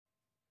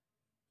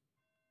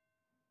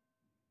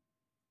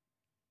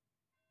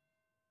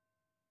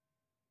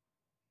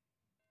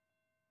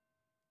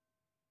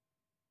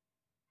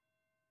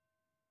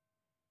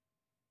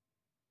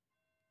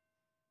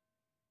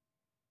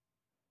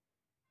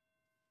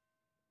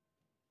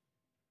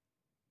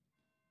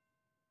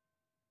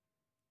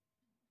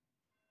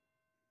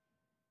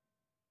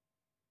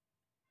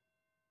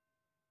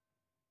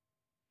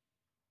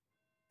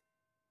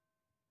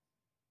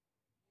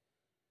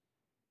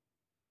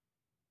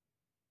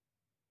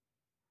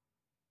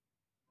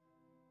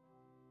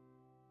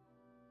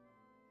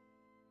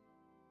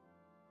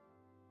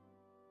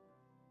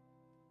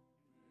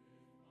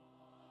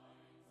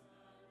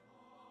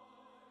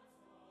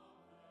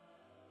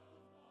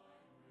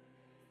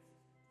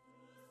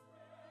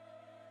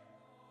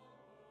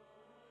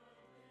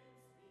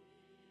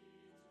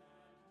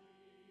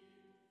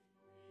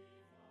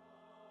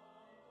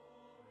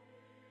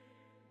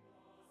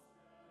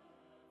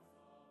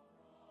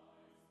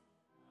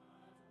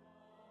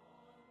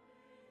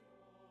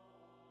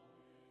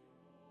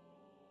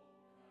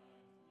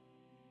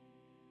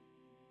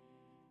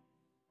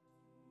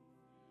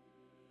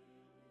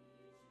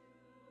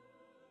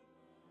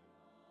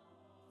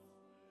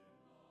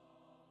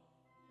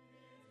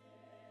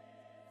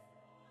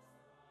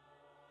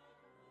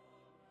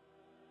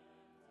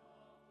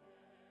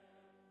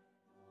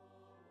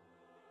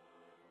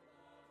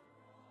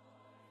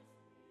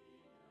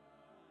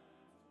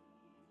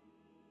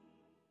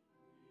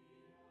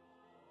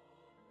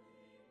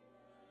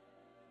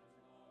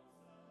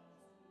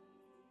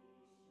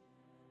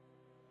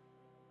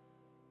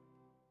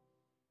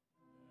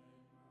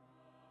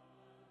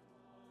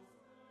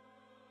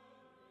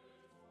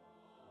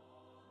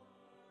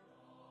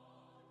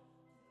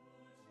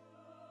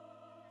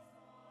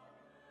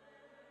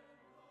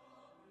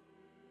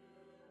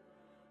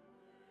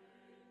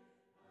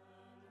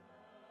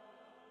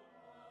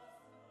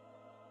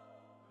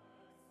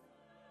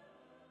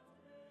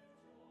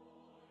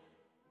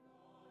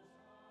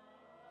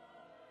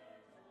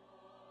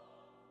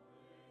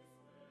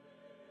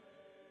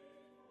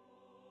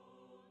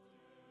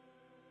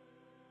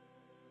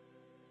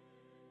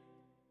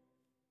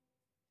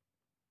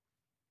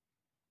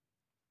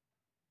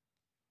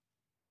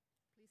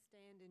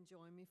Stand and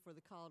join me for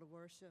the call to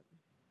worship.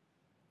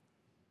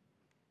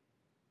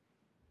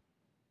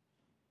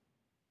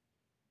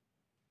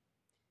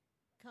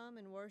 Come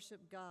and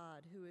worship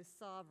God, who is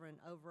sovereign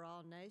over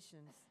all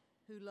nations,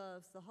 who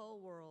loves the whole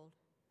world,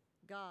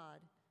 God,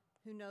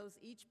 who knows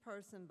each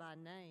person by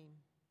name,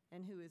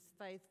 and who is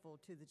faithful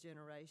to the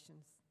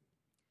generations.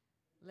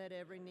 Let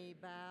every knee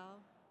bow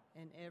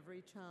and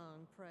every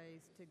tongue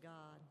praise to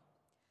God.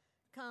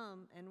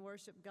 Come and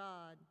worship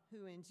God,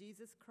 who in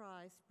Jesus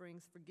Christ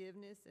brings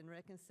forgiveness and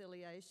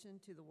reconciliation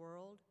to the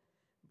world,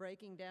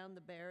 breaking down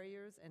the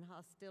barriers and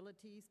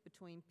hostilities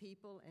between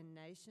people and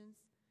nations,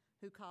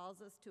 who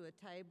calls us to a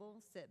table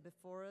set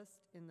before us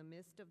in the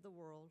midst of the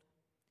world.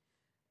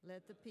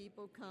 Let the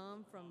people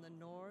come from the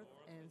north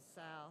and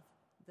south,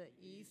 the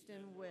east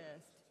and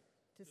west,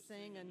 to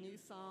sing a new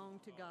song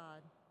to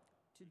God,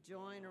 to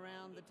join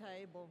around the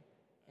table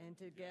and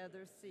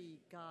together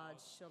seek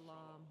God's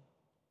shalom.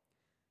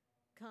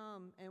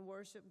 Come and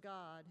worship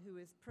God, who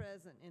is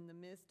present in the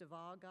midst of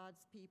all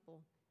God's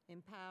people,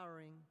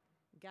 empowering,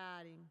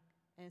 guiding,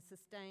 and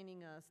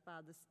sustaining us by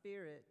the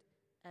Spirit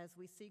as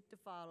we seek to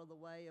follow the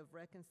way of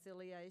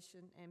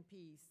reconciliation and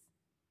peace.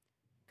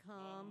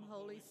 Come,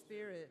 Holy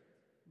Spirit,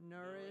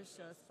 nourish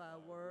us by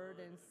word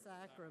and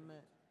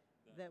sacrament,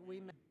 that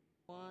we may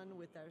be one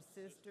with our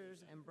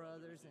sisters and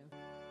brothers and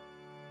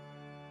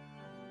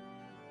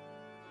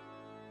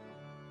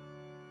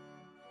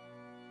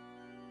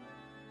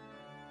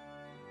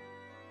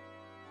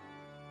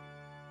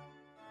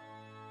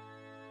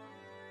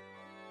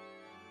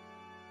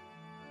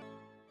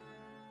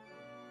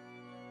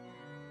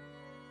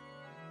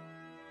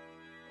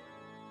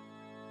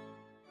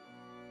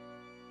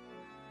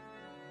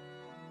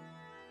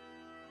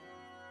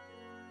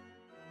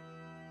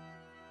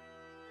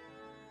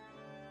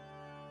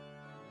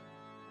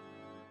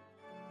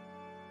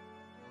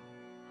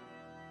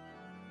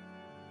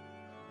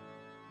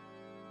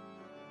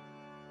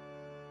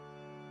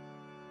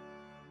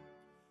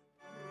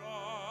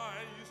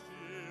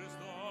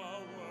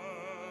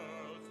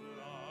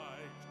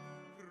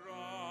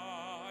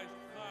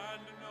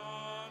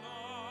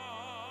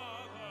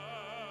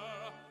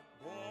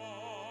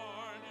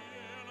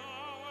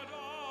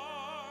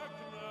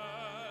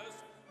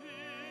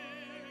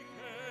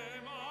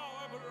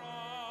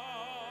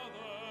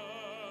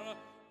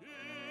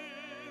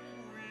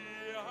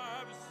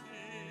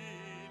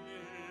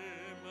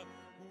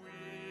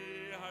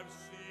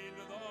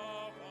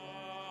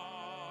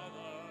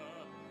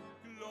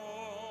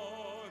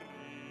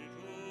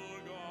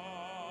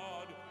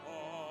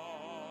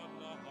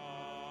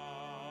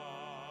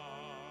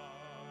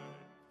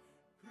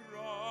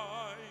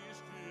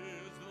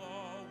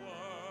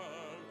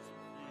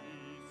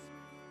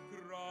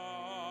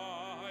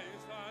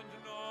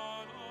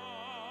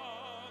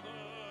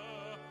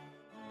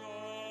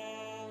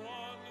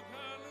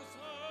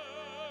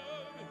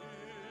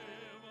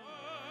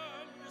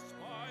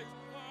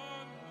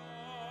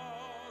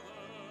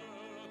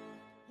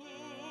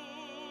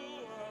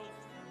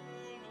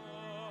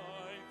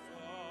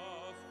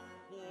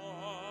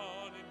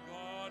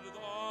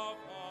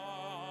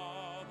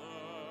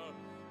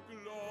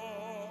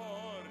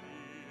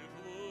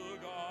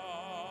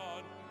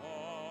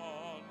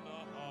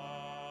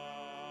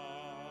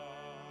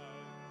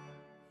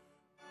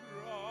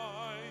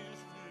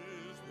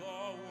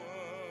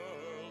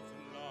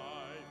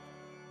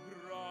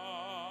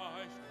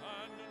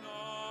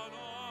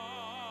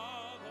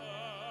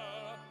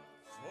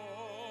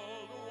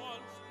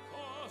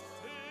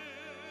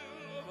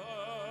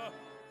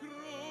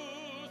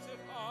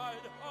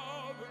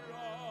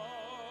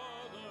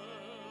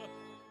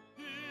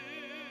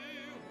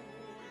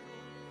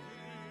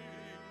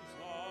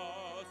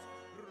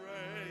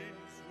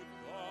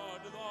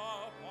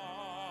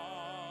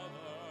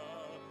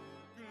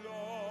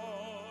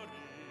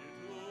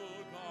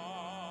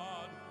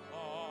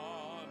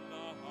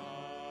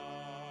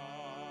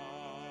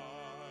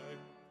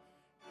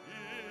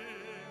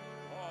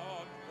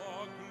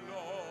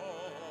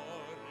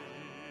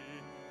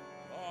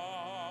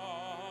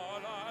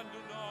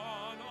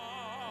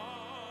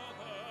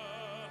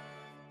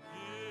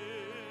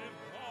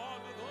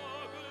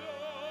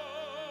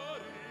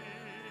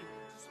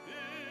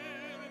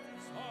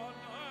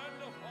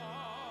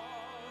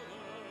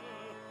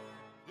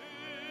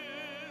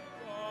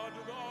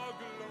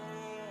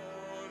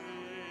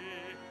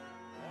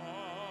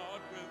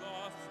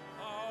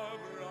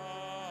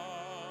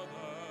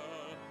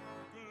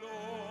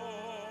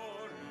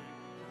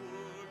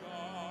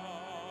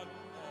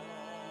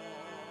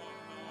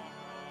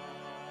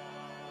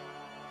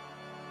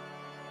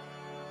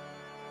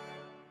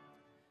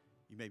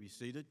You may be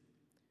seated.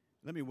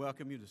 Let me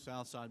welcome you to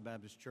Southside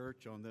Baptist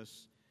Church on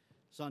this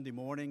Sunday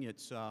morning.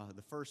 It's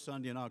the first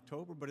Sunday in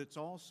October, but it's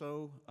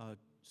also a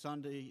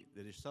Sunday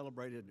that is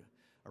celebrated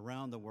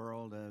around the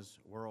world as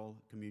World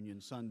Communion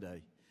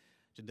Sunday.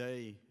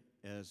 Today,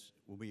 as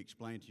will be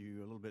explained to you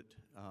a little bit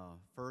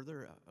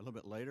further, a little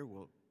bit later,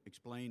 we'll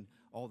explain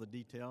all the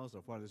details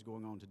of what is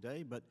going on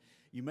today, but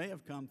you may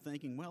have come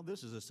thinking, well,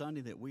 this is a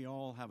Sunday that we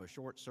all have a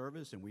short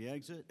service and we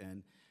exit,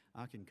 and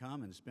I can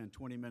come and spend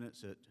 20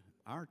 minutes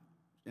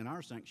in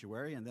our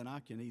sanctuary, and then I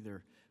can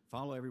either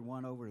follow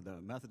everyone over to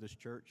the Methodist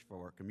Church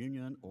for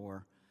communion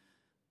or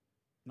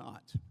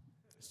not.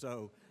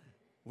 So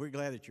we're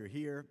glad that you're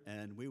here,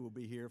 and we will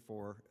be here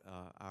for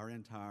our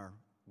entire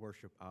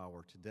worship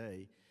hour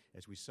today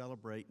as we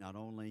celebrate not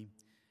only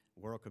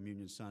World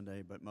Communion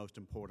Sunday, but most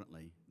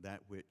importantly, that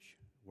which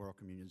World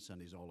Communion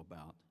Sunday is all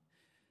about,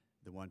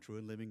 the one true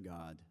and living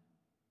God,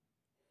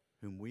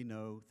 whom we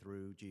know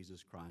through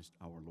Jesus Christ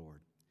our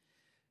Lord.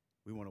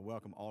 We want to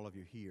welcome all of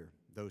you here,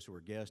 those who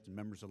are guests and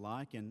members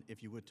alike, and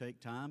if you would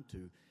take time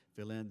to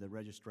fill in the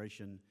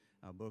registration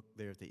book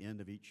there at the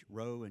end of each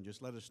row and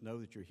just let us know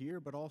that you're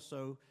here, but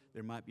also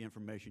there might be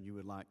information you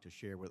would like to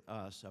share with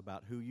us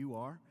about who you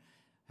are,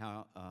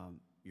 how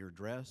your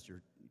address,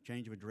 your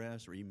change of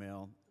address or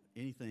email,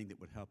 anything that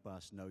would help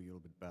us know you a little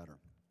bit better.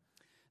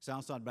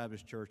 Southside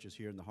Baptist Church is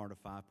here in the heart of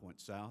 5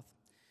 Points South.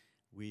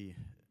 We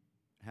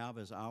have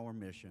as our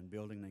mission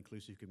building an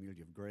inclusive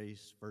community of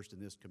grace, first in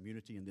this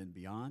community and then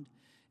beyond.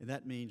 And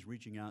that means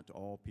reaching out to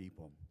all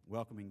people,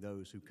 welcoming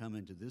those who come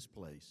into this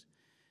place,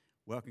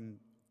 welcoming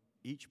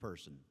each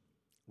person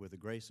with the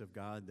grace of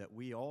God that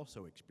we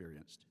also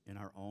experienced in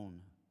our own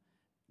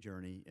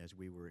journey as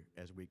we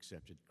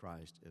accepted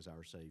Christ as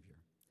our Savior.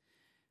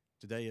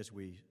 Today, as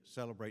we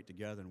celebrate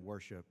together and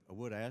worship, I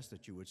would ask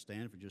that you would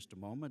stand for just a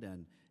moment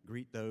and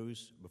greet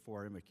those before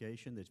our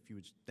invocation, that if you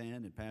would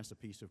stand and pass the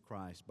peace of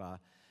Christ by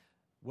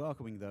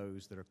welcoming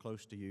those that are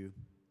close to you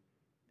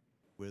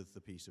with the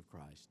peace of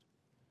Christ.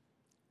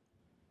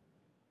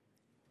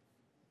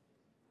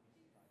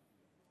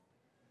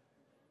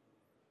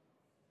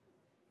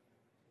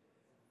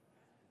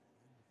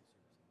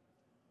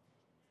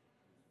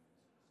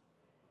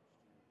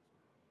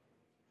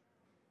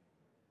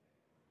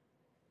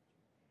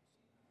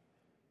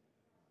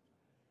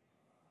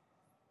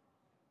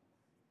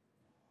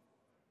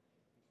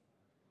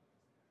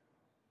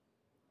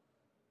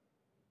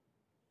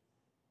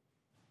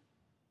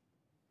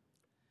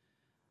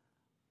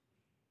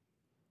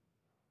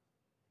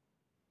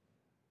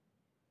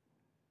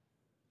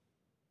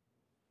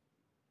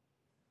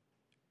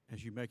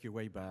 As you make your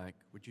way back,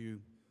 would you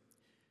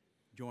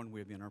join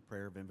with me in our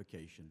prayer of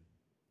invocation?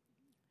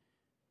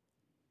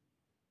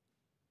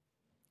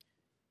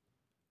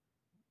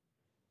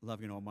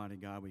 Loving and Almighty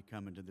God, we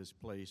come into this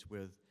place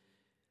with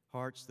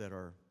hearts that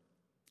are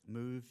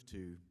moved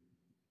to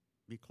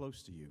be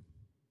close to you,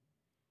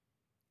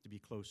 to be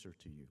closer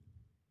to you,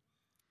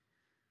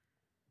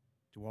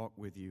 to walk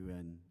with you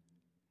in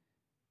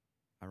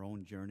our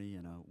own journey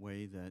in a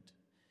way that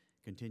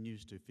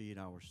continues to feed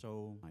our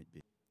soul, might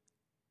be,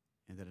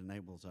 and that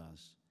enables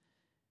us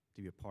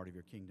to be a part of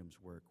your kingdom's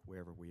work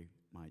wherever we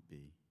might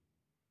be.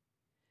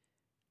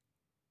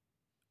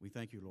 We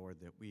thank you, Lord,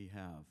 that we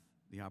have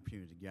the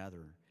opportunity to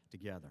gather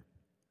together,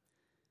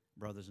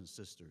 brothers and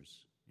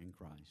sisters in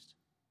Christ,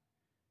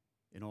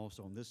 and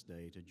also on this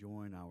day to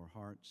join our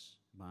hearts,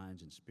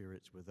 minds, and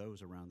spirits with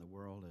those around the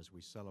world as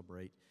we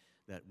celebrate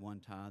that one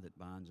tie that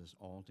binds us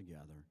all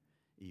together,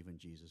 even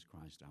Jesus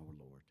Christ our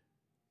Lord.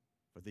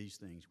 For these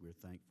things we're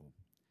thankful.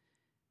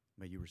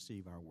 May you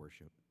receive our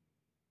worship,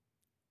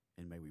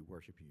 and may we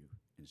worship you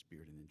in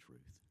spirit and in truth.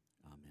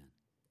 Amen.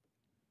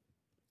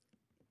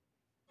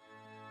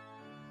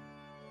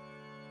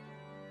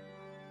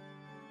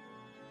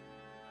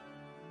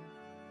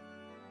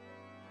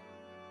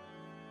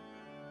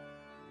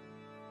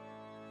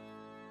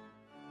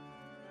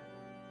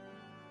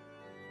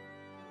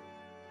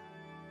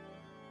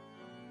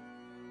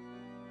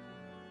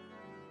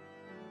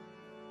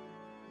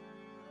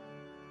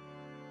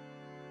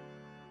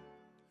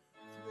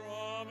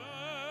 From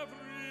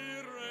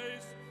every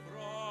race,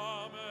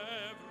 from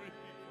every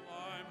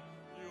clime,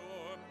 your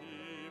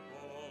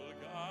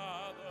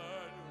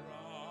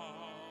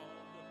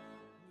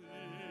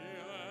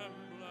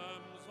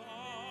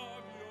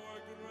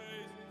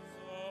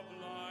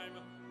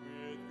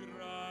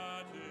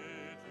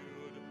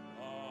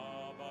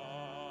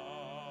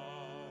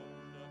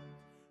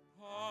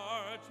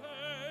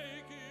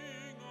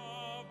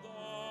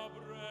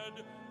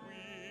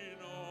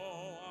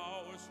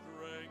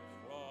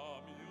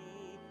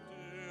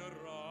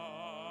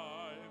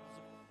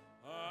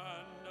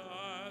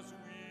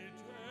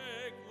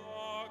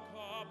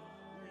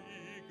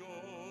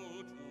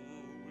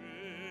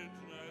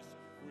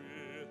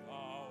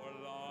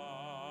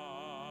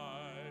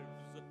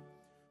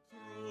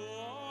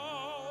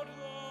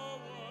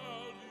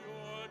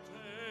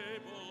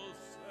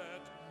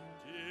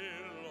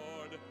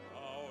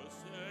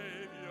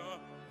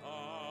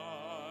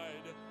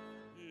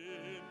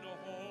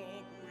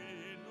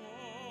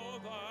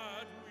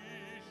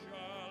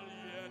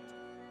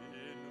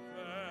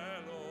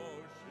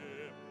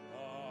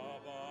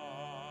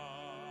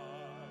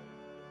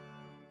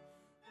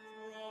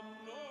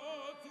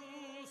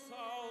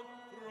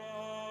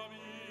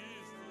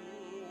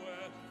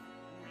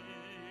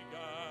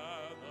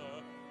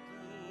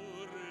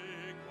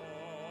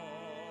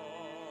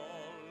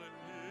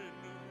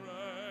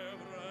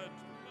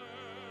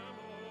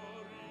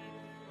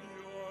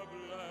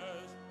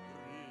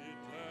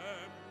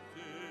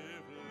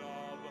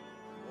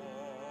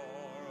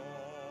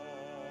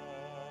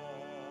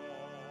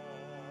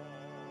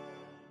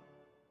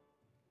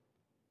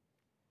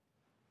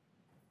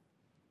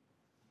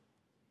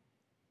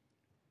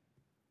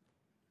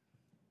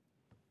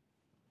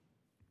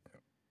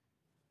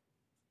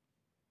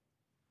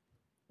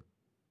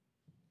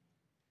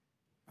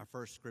Our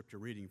first scripture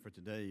reading for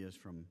today is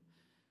from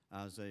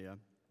Isaiah,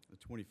 the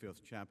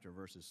 25th chapter,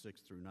 verses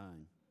 6 through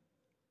 9.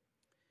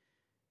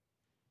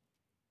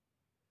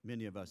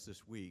 Many of us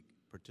this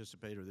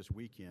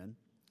weekend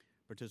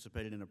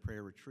participated in a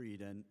prayer retreat,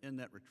 and in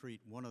that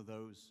retreat, one of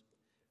those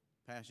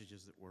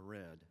passages that were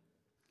read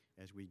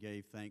as we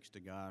gave thanks to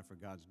God for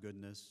God's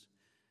goodness,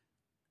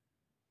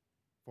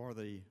 for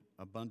the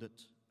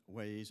abundant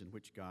ways in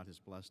which God has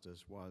blessed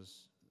us,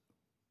 was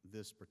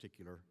this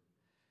particular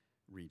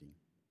reading.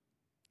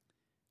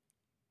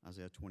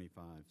 Isaiah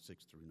 25,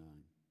 6 through 9.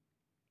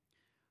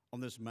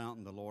 On this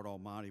mountain, the Lord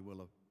Almighty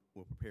will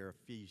prepare a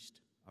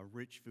feast, a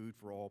rich food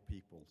for all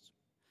peoples,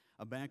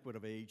 a banquet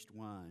of aged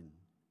wine,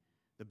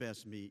 the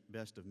best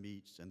of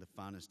meats, and the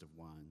finest of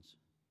wines.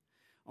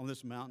 On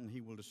this mountain,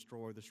 he will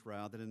destroy the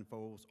shroud that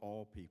enfolds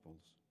all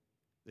peoples,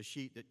 the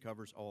sheet that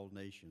covers all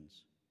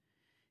nations.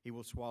 He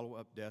will swallow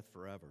up death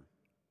forever.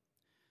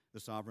 The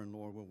sovereign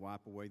Lord will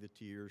wipe away the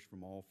tears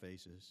from all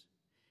faces.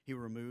 He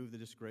will remove the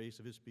disgrace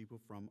of his people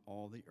from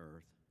all the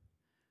earth.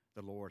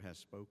 The Lord has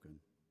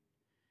spoken.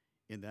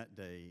 In that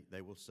day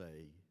they will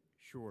say,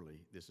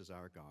 surely this is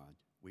our God.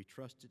 We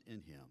trusted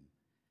in him,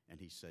 and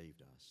he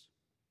saved us.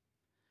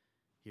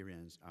 Here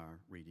ends our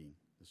reading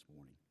this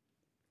morning.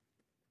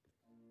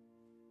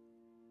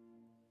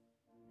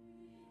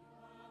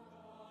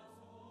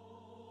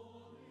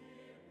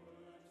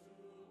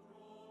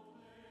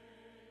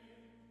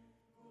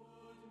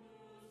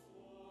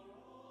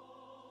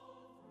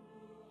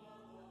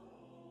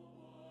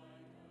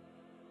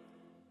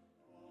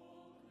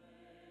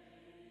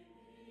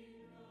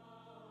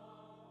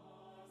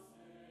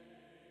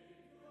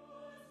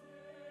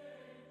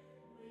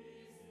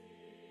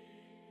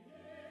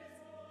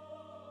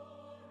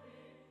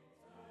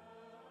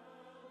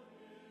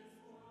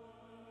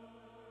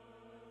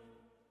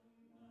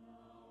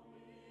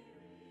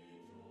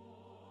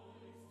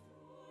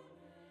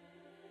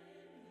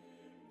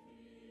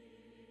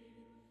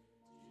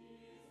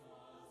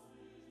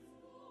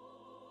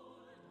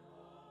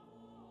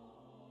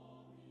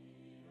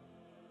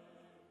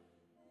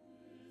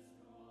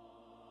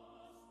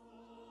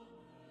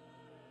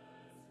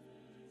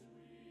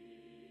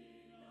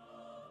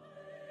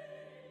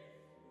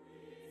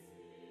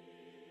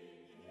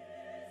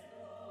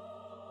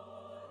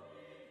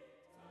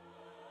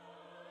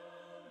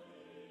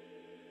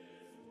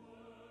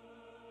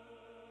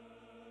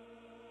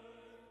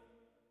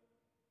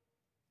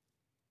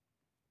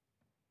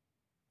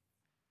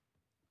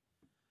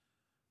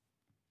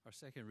 Our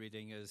second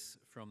reading is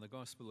from the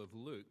Gospel of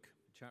Luke,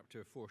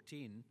 chapter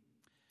 14,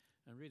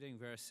 and reading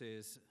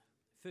verses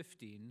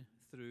 15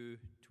 through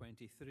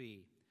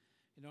 23.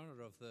 In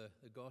honor of the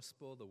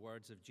Gospel, the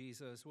words of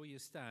Jesus, will you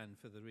stand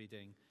for the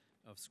reading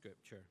of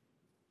Scripture?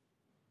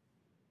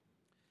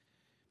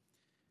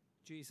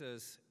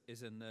 Jesus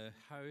is in the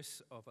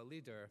house of a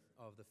leader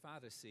of the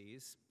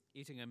Pharisees,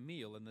 eating a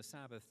meal on the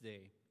Sabbath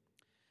day.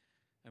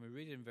 And we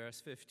read in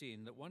verse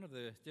 15 that one of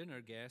the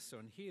dinner guests,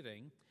 on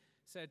hearing,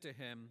 said to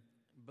him,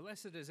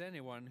 "Blessed is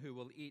anyone who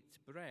will eat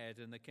bread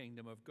in the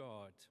kingdom of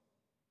God."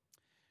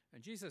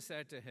 And Jesus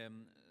said to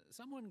him,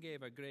 "Someone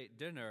gave a great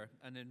dinner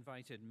and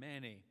invited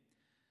many.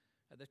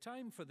 At the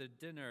time for the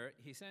dinner,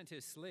 he sent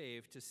his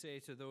slave to say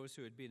to those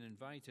who had been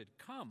invited,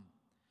 'Come,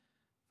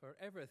 for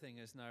everything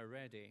is now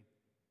ready.'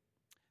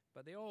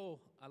 But they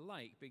all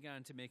alike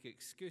began to make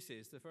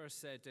excuses. The first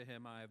said to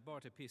him, 'I have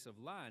bought a piece of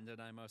land and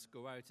I must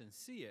go out and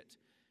see it.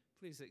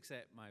 Please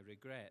accept my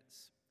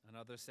regrets.'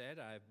 Another said,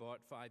 'I have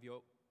bought 5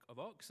 yoke of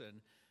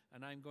oxen,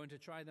 and I'm going to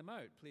try them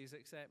out. Please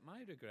accept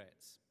my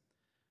regrets.'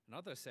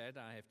 Another said,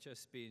 'I have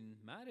just been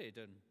married,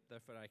 and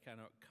therefore I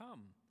cannot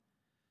come.'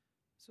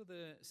 So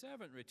the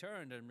servant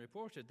returned and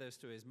reported this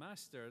to his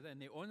master. Then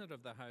the owner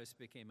of the house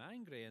became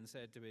angry and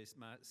said to his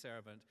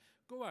servant,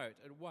 'Go out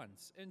at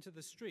once into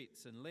the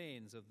streets and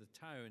lanes of the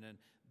town and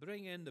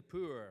bring in the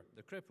poor,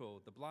 the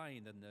crippled, the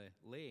blind, and the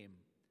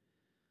lame.'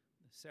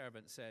 The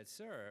servant said,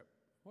 'Sir,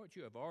 what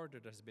you have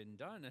ordered has been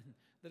done, and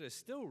there is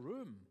still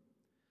room.'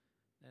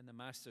 Then the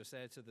master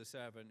said to the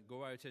servant,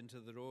 'Go out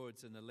into the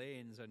roads and the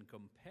lanes and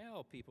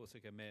compel people to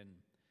come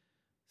in,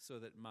 so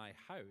that my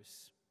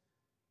house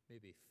may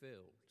be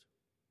filled.'"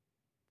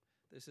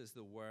 This is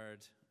the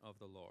word of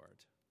the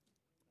Lord.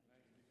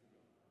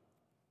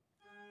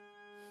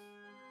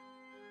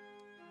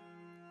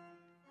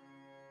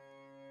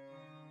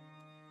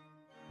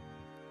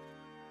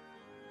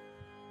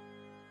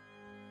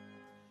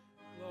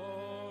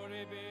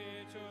 Glory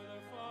be to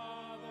the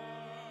Father,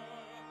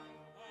 and to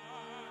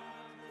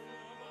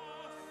the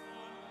Son,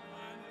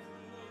 and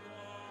to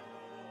the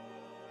Holy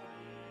Ghost,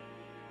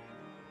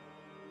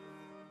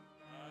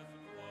 as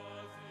it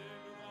was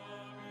in the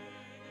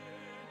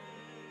beginning,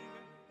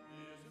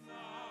 is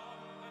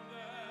now, and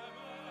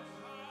ever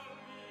shall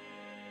be,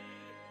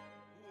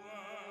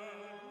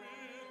 world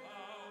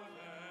without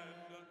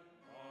end.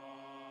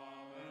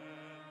 Amen.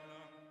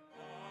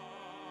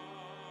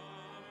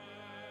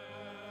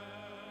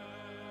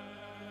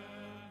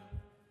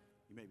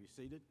 You may be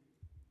seated.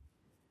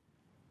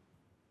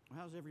 Well,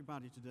 how's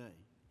everybody today?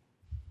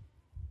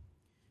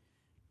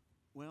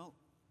 Well,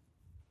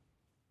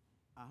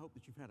 I hope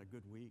that you've had a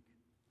good week.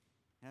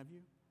 Have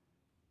you?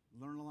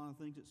 Learned a lot of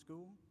things at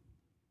school?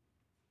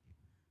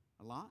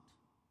 A lot?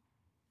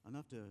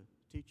 Enough to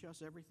teach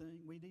us everything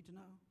we need to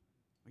know?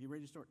 Are you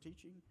ready to start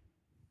teaching?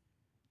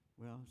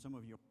 Well, some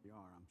of you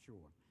are, I'm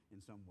sure,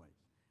 in some ways.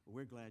 But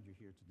we're glad you're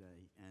here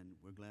today, and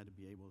we're glad to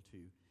be able to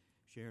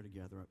share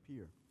together up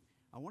here.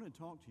 I want to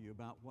talk to you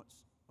about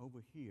what's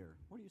over here.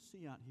 What do you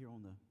see out here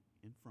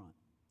in front?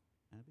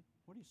 Abby,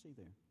 what do you see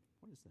there?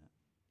 What is that?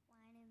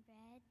 Wine and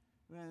bread.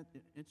 Well,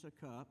 it's a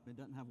cup. It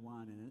doesn't have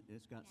wine in it.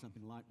 It's got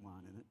something like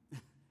wine in it.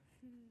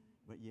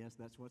 But yes,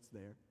 that's what's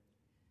there.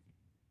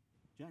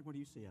 Jack, what do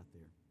you see out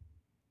there?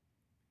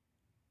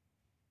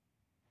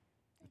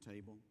 A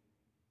table?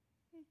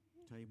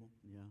 Table,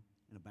 yeah,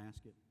 and a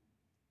basket.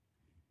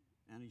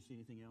 Anna, you see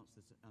anything else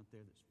that's out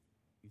there that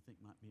you think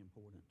might be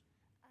important?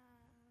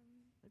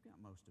 They've got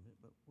most of it,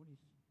 but what do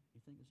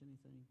you think there's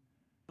anything?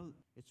 Oh,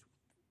 it's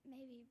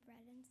maybe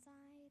bread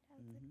inside.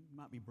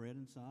 might be bread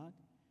inside.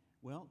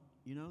 Well,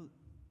 you know,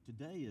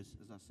 today is,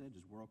 as I said,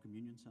 is World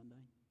Communion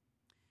Sunday.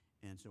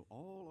 And so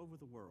all over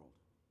the world,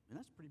 and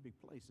that's a pretty big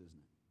place, isn't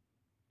it?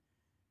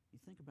 You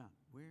think about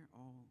where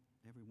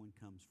everyone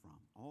comes from.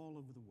 All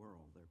over the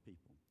world there are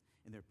people.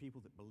 And there are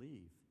people that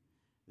believe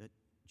that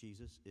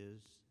Jesus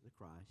is the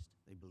Christ.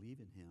 They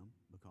believe in him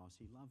because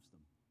he loves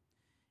them.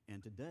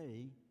 And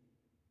today,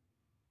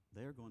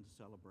 they're going to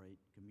celebrate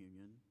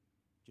communion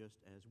just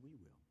as we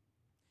will.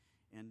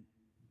 And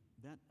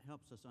that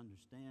helps us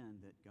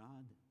understand that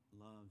God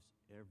loves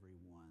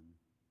everyone.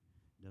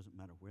 Doesn't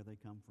matter where they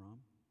come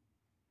from.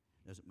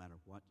 Doesn't matter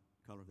what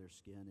color their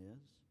skin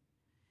is.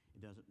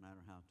 It doesn't matter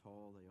how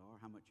tall they are,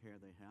 how much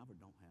hair they have or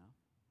don't have.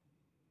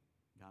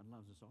 God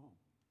loves us all.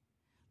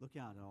 Look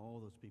out at all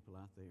those people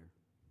out there.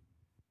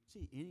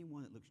 See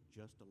anyone that looks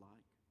just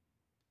alike?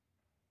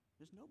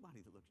 There's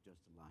nobody that looks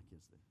just alike,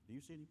 is there? Do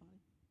you see anybody?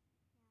 No.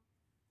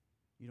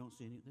 You don't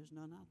see any? There's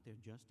none out there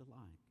just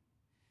alike.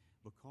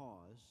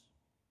 Because,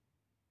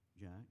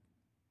 Jack,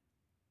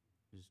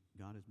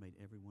 God has made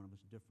every one of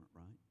us different,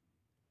 right?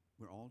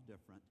 We're all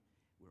different.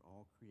 We're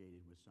all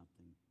created with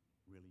something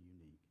really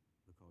unique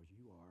because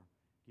you are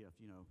gift.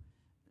 You know,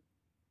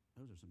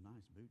 those are some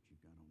nice boots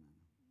you've got on now.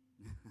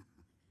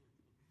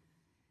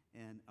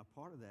 And a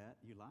part of that,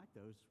 you like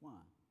those. Why?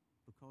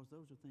 Because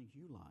those are things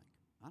you like.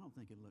 I don't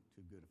think it'd look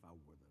too good if I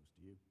wore those.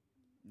 Do you?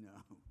 No.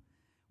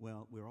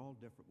 Well, we're all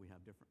different. We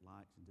have different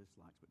likes and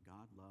dislikes, but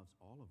God loves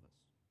all of us.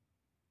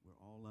 We're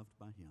all loved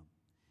by him.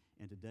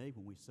 And today,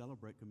 when we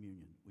celebrate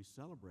communion, we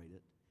celebrate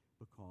it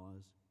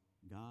because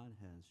God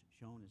has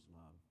shown his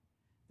love,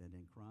 that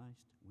in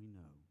Christ we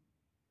know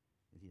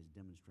that he has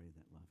demonstrated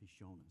that love. He's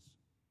shown us.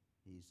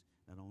 He's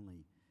not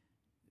only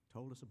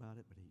told us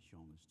about it, but he's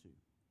shown us too.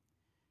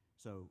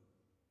 So,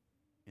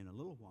 in a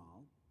little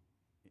while,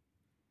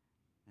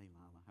 hey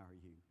Lila, how are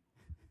you?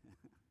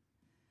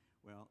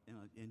 Well,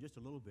 in just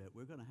a little bit,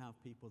 we're going to have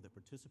people that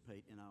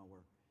participate in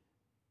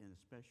a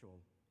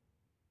special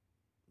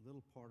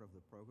little part of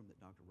the program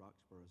that Dr.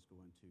 Roxborough is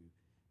going to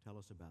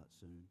tell us about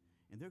soon.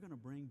 And they're going to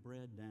bring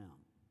bread down.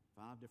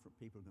 5 different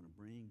people are going to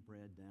bring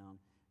bread down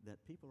that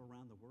people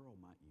around the world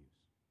might use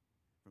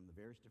from the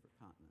various different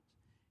continents.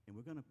 And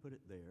we're going to put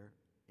it there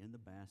in the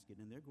basket,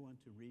 and they're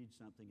going to read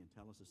something and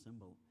tell us a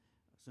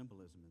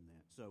symbolism in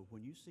that. So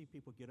when you see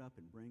people get up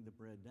and bring the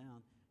bread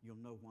down,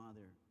 you'll know why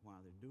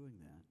they're doing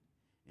that,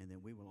 and then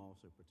we will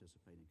also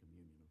participate in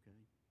communion,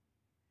 okay?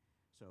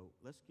 So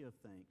let's give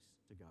thanks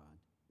to God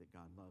that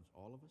God loves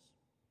all of us,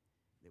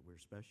 that we're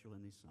special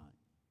in his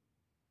sight.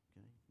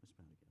 Okay? Let's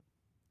bow together.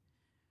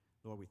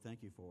 Lord, we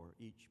thank you for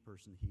each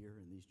person here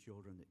and these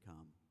children that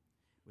come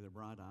with their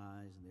bright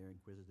eyes and their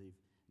inquisitive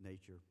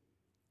nature,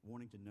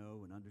 wanting to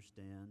know and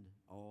understand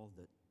all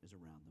that is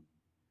around them.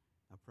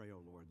 I pray,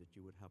 oh Lord, that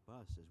you would help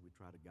us as we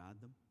try to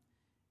guide them,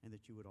 and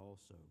that you would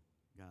also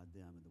guide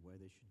them in the way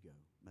they should go.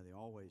 May they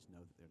always know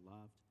that they're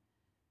loved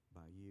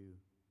by you,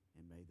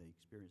 and may they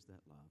experience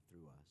that love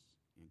through us.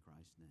 In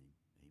Christ's name,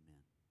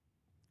 amen.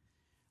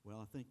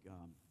 Well, I think,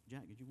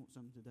 Jack, did you want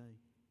something today?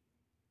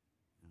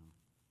 No.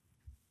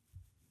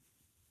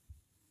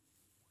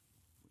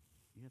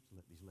 You have to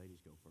let these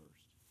ladies go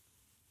first,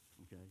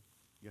 okay?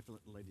 You have to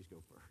let the ladies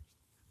go first.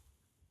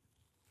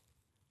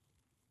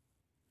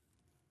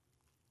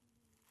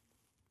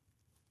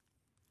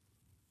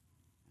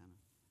 Anna,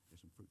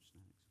 there's some fruit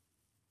snacks.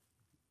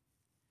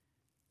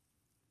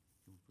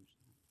 You want fruit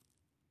snacks?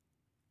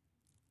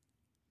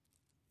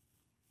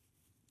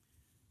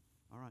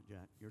 All right,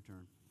 Jack, your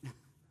turn.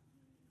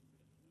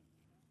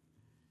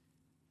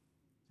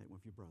 Take one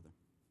for your brother.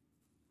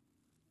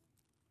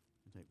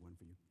 And take one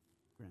for your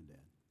granddad.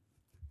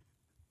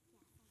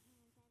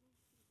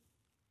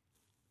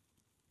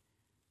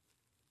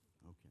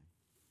 Okay.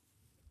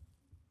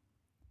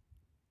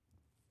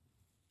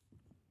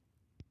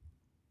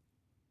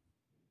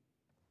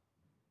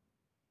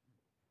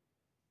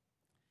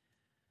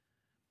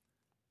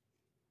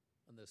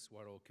 On this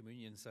World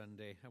Communion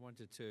Sunday, I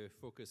wanted to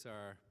focus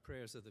our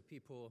prayers of the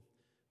people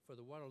for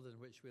the world in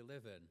which we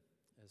live in,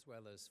 as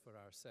well as for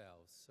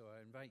ourselves. So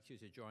I invite you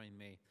to join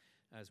me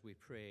as we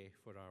pray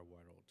for our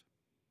world.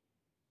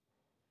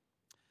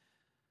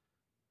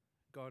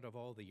 God of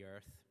all the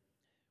earth,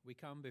 we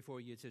come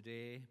before you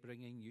today,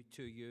 bringing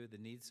to you the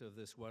needs of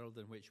this world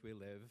in which we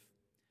live,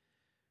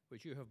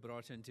 which you have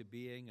brought into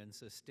being and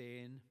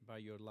sustained by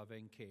your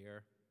loving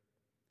care.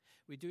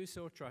 We do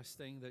so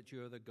trusting that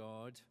you are the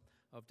God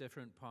of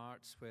different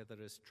parts where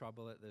there is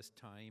trouble at this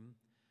time,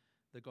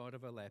 the God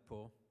of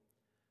Aleppo,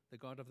 the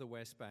God of the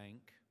West Bank,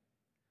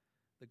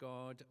 the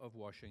God of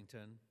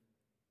Washington,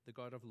 the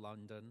God of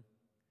London,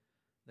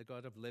 the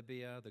God of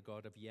Libya, the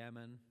God of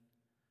Yemen,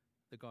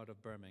 the God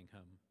of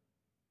Birmingham.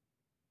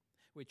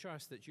 We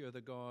trust that you are the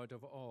God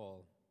of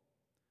all,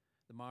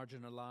 the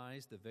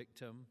marginalized, the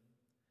victim,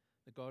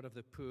 the God of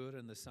the poor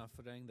and the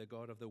suffering, the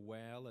God of the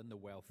well and the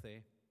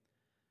wealthy,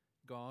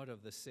 God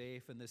of the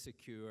safe and the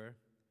secure,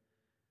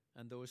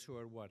 and those who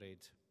are worried.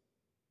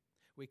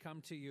 We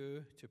come to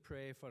you to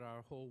pray for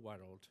our whole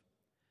world,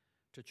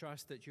 to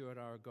trust that you are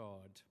our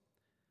God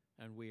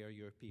and we are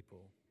your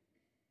people.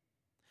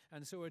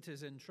 And so it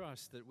is in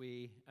trust that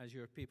we, as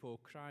your people,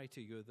 cry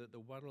to you that the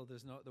world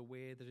is not the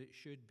way that it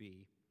should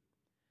be.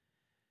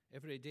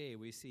 Every day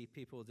we see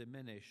people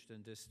diminished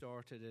and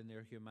distorted in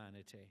their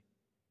humanity.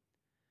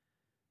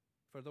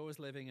 For those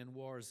living in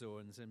war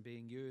zones and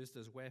being used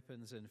as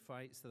weapons in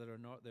fights that are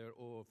not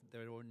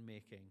their own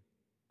making.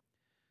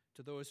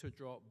 To those who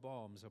drop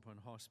bombs upon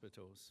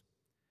hospitals.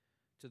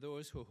 To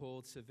those who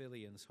hold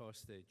civilians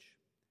hostage.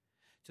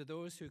 To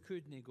those who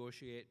could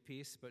negotiate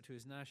peace but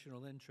whose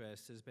national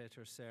interest is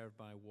better served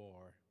by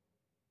war.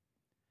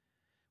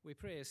 We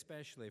pray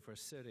especially for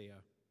Syria.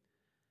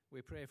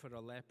 We pray for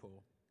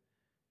Aleppo,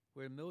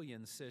 where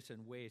millions sit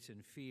and wait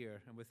in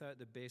fear and without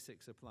the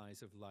basic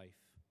supplies of life.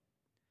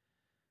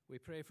 We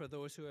pray for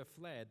those who have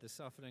fled the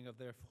suffering of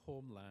their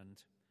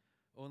homeland,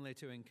 only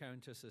to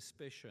encounter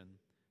suspicion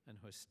and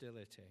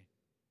hostility.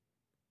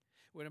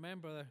 We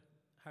remember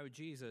how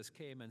Jesus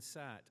came and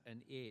sat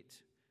and ate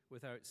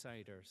with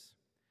outsiders,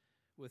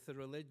 with the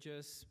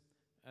religious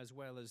as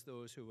well as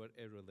those who were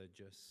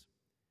irreligious,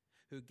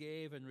 who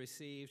gave and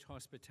received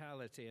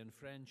hospitality and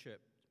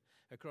friendship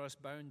across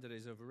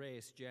boundaries of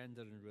race,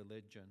 gender, and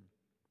religion.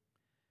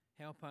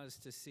 Help us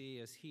to see,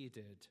 as he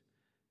did,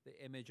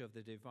 the image of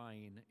the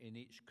divine in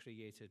each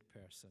created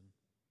person.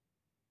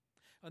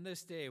 On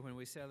this day, when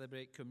we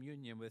celebrate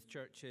communion with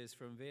churches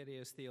from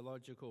various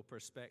theological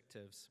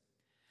perspectives,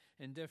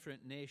 in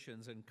different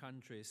nations and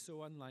countries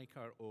so unlike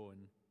our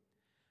own,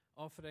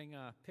 offering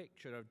a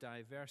picture of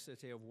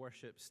diversity of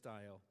worship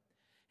style,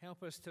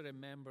 help us to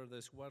remember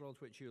this world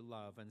which you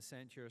love and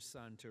sent your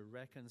Son to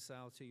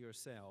reconcile to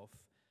yourself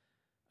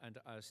and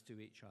us to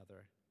each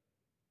other.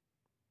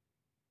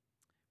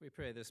 We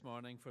pray this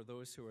morning for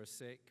those who are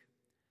sick,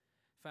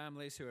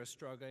 families who are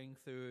struggling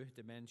through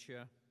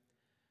dementia,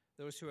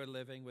 those who are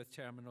living with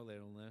terminal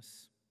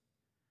illness.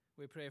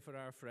 We pray for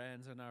our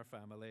friends and our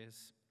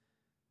families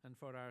and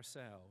for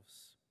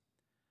ourselves.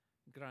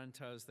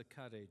 Grant us the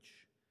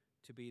courage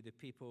to be the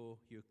people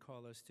you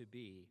call us to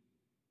be.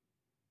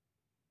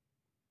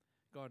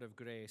 God of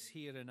grace,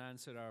 hear and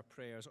answer our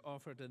prayers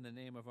offered in the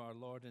name of our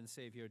Lord and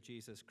Savior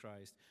Jesus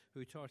Christ,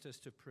 who taught us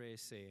to pray,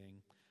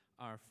 saying,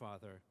 Our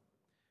Father,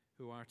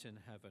 who art in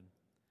heaven,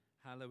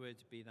 hallowed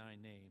be thy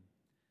name.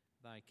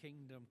 Thy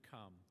kingdom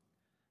come,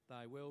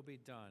 thy will be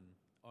done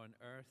on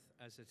earth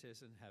as it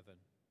is in heaven.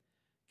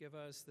 Give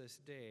us this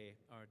day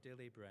our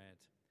daily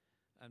bread,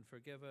 and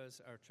forgive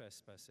us our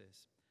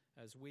trespasses,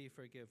 as we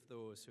forgive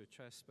those who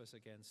trespass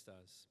against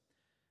us.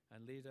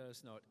 And lead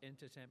us not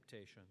into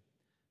temptation,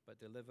 but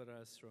deliver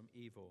us from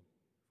evil.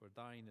 For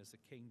thine is the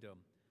kingdom,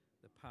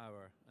 the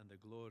power, and the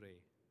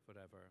glory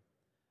forever.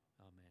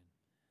 Amen.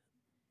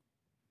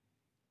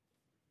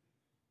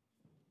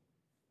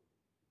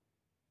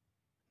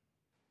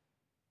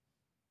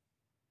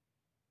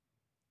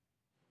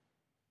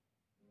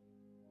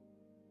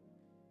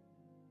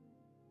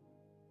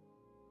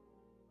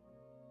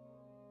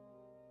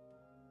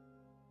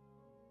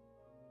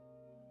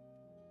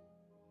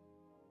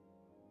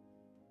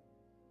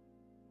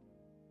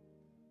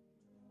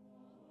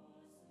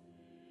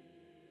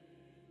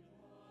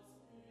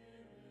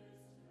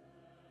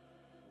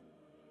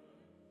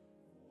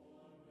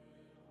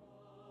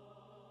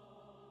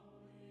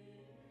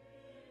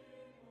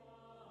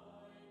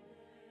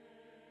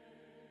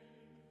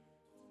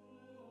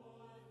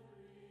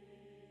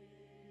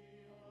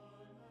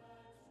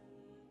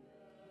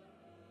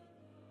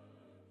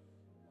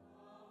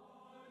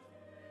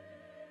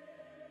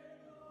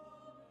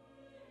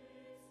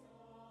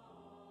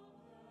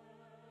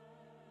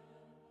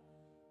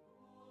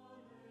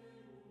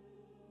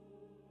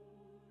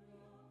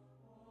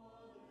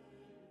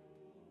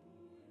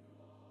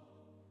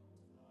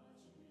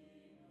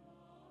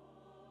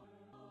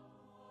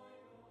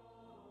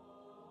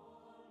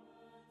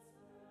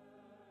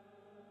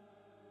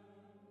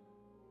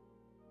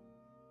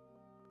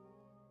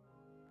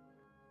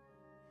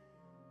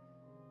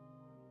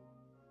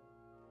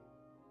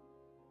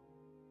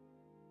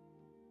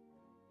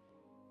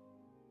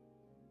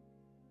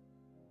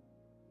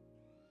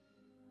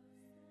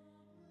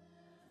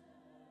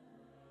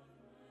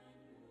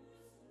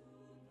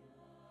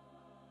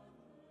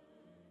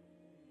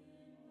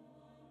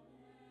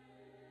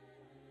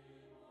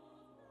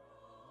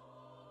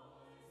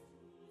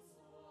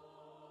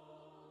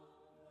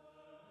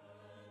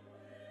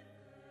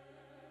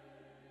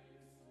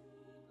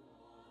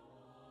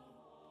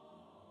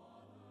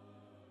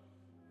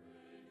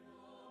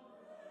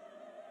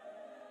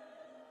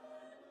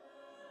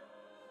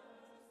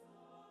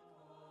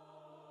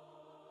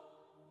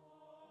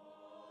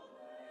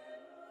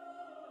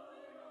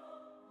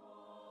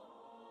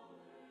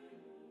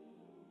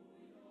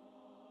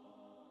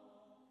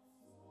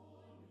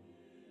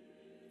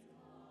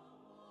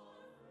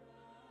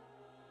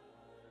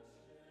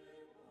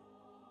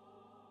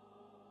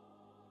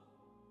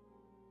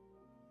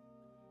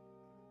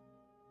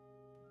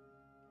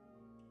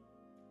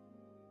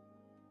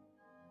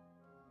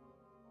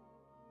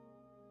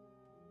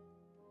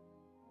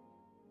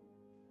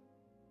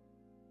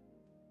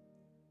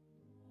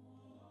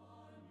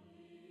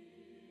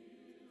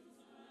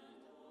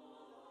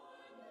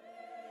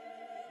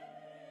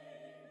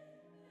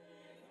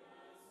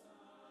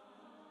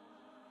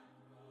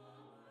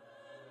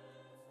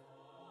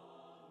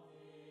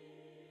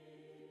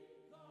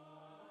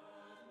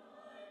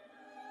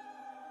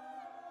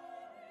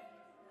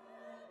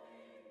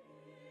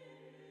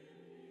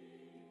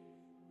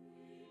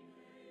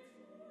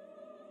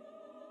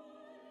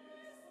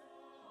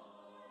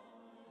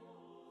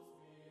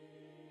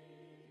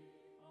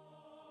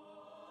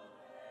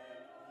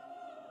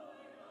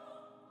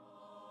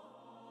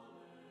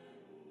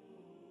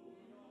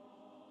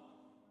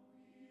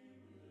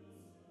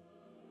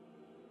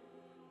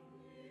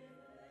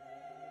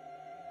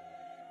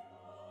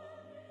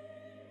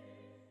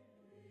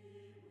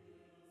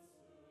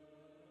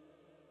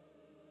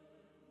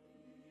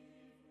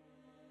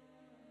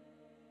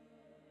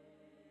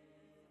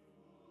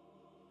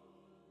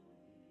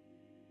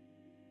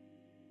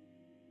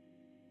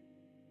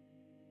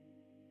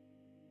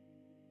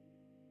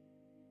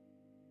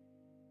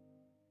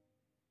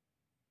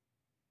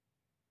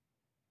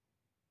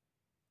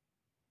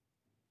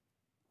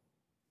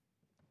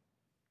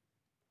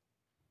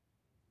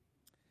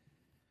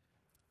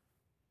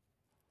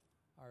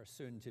 Our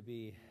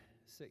soon-to-be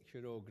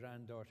 6-year-old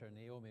granddaughter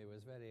Naomi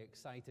was very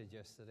excited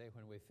yesterday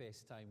when we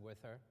FaceTime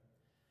with her.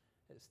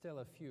 It's still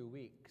a few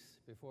weeks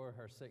before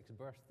her 6th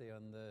birthday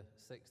on the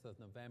 6th of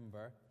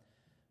November,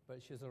 but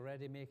she's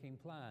already making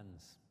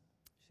plans.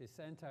 She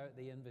sent out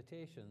the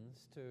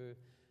invitations to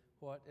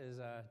what is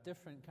a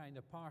different kind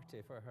of party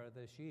for her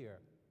this year.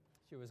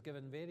 She was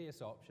given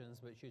various options,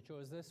 but she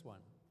chose this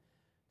one,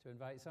 to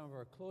invite some of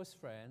her close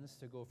friends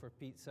to go for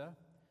pizza,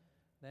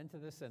 then to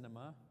the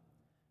cinema,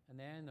 and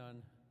then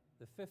on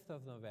the 5th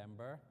of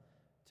November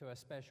to a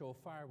special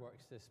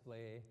fireworks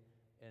display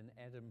in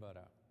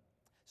Edinburgh.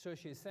 So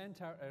she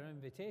sent out her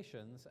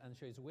invitations and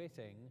she's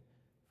waiting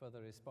for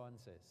the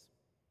responses.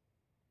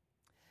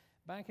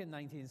 Back in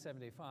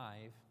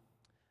 1975,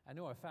 I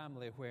know a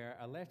family where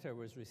a letter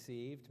was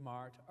received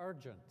marked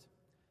urgent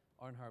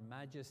on Her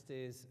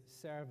Majesty's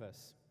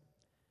service.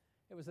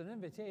 It was an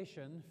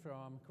invitation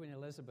from Queen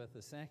Elizabeth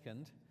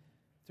II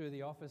through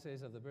the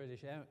offices of the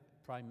British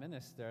Prime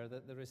Minister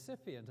that the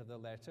recipient of the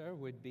letter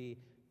would be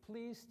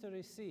pleased to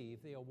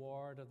receive the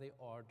award of the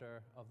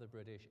Order of the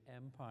British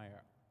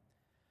Empire.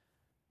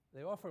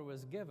 The offer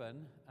was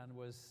given and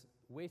was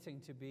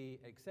waiting to be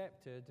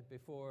accepted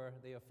before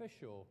the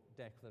official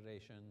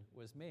declaration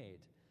was made.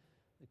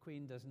 The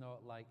Queen does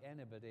not like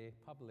anybody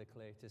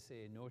publicly to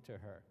say no to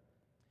her.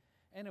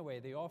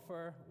 Anyway, the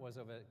offer was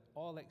of an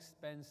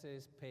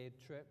all-expenses-paid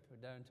trip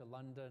down to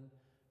London,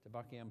 to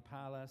Buckingham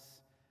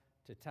Palace,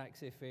 to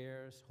taxi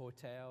fares,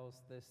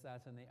 hotels, this,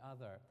 that, and the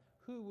other.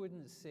 Who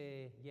wouldn't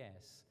say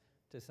yes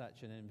to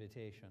such an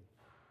invitation?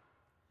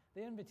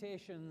 The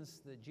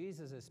invitations that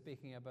Jesus is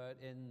speaking about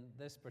in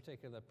this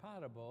particular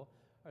parable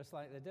are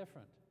slightly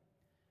different.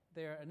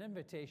 They're an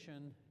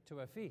invitation to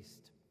a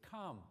feast.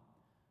 Come,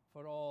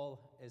 for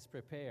all is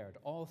prepared.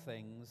 All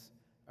things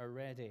are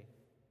ready.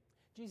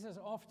 Jesus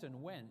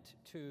often went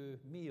to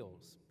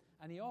meals,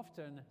 and he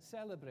often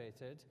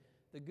celebrated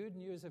the good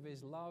news of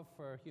his love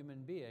for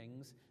human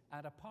beings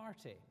at a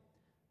party.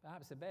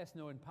 Perhaps the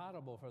best-known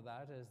parable for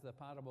that is the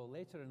parable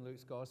later in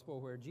Luke's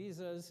Gospel where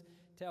Jesus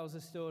tells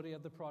the story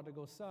of the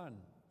prodigal son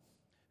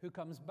who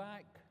comes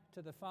back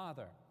to the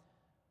father,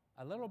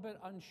 a little bit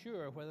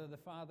unsure whether the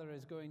father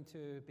is going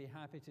to be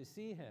happy to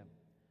see him.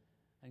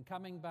 And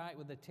coming back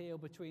with the tail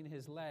between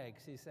his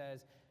legs, he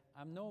says,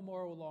 I'm no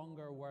more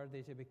longer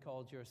worthy to be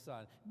called your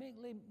son. Make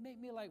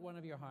me like one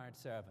of your hired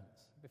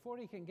servants. Before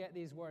he can get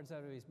these words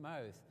out of his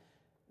mouth,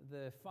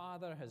 the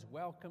father has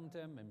welcomed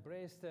him,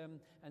 embraced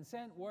him, and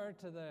sent word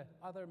to the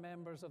other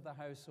members of the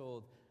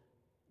household,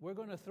 we're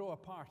going to throw a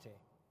party,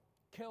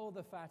 kill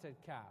the fatted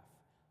calf,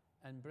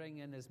 and bring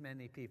in as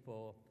many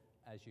people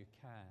as you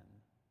can.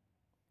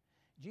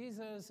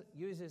 Jesus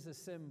uses the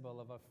symbol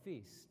of a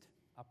feast,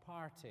 a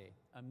party,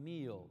 a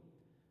meal,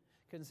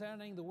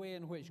 concerning the way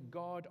in which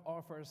God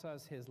offers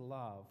us his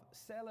love,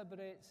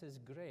 celebrates his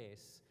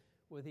grace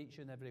with each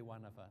and every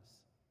one of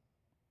us.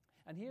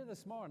 And here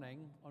this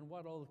morning, on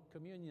World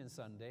Communion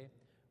Sunday,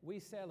 we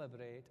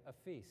celebrate a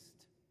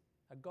feast,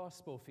 a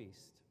gospel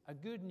feast, a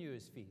good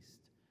news feast,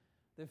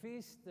 the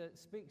feast that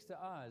speaks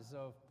to us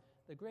of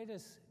the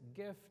greatest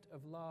gift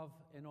of love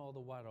in all the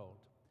world,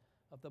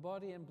 of the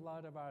body and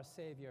blood of our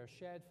Savior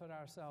shed for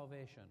our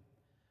salvation.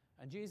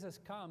 And Jesus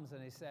comes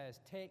and he says,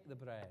 take the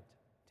bread,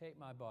 take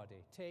my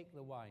body, take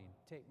the wine,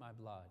 take my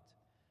blood.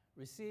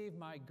 Receive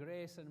my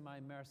grace and my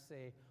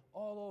mercy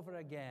all over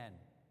again.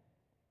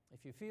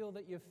 If you feel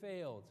that you've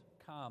failed,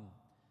 come.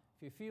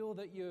 If you feel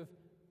that you've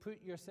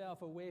put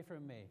yourself away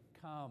from me,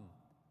 come,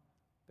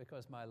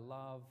 because my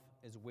love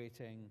is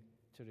waiting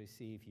to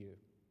receive you.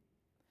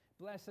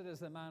 Blessed is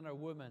the man or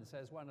woman,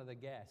 says one of the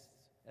guests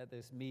at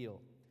this meal,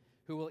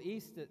 who will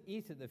eat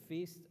at the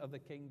feast of the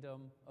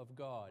kingdom of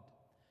God.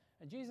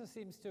 And Jesus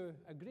seems to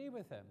agree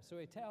with him, so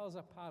he tells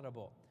a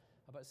parable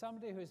about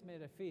somebody who's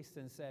made a feast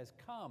and says,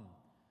 come,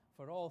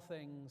 for all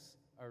things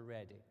are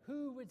ready.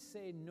 Who would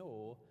say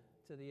no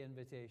to the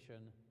invitation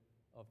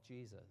of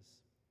Jesus?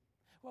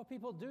 Well,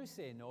 people do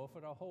say no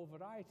for a whole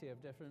variety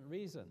of different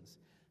reasons.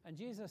 And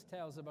Jesus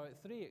tells about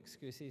 3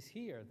 excuses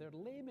here. They're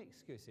lame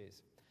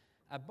excuses.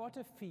 I bought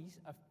a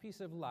piece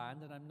of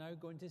land and I'm now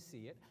going to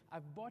see it.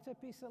 I've bought a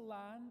piece of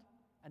land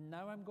and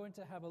now I'm going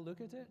to have a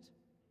look at it.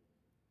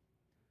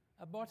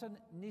 I bought a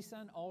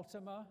Nissan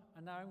Altima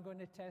and now I'm going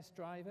to test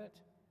drive it.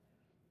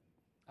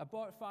 I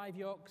bought 5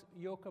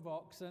 yoke of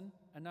oxen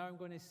and now I'm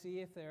going to see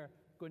if they're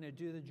going to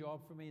do the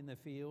job for me in the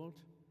field.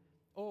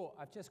 Oh,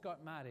 I've just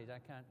got married, I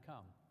can't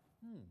come.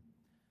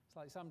 It's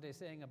like somebody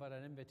saying about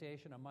an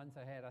invitation a month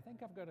ahead, I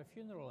think I've got a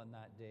funeral on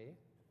that day,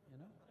 you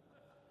know.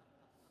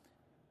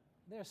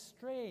 They're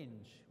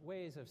strange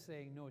ways of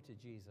saying no to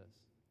Jesus.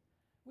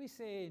 We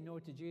say no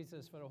to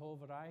Jesus for a whole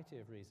variety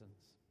of reasons.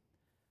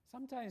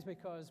 Sometimes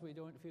because we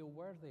don't feel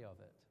worthy of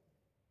it.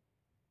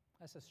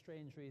 That's a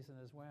strange reason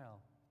as well.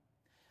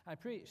 I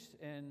preached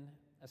in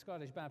a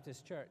Scottish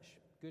Baptist church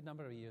a good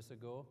number of years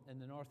ago in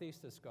the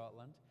northeast of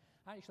Scotland.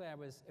 Actually, it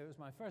was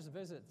my first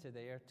visit to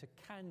there to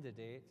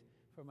candidate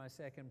for my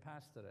second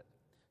pastorate.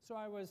 So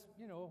I was,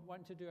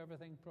 wanting to do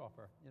everything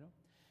proper,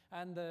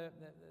 And the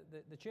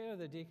chair of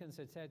the deacons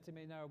had said to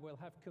me, now we'll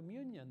have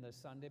communion this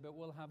Sunday, but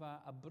we'll have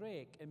a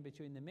break in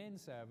between the main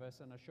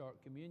service and a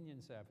short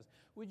communion service.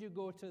 Would you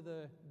go to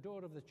the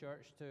door of the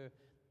church to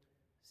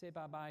say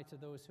bye-bye to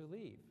those who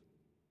leave?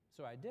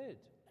 So I did.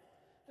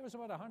 There was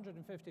about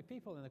 150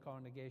 people in the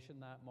congregation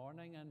that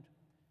morning, and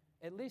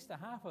at least a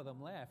half of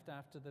them left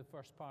after the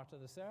first part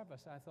of the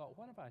service. I thought,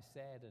 what have I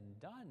said and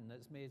done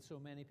that's made so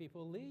many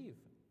people leave?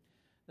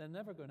 They're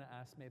never going to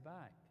ask me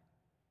back.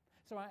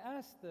 So I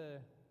asked the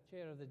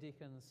chair of the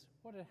deacons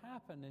what had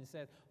happened, and he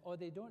said, oh,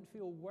 they don't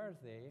feel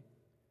worthy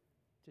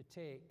to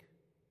take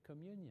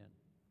communion.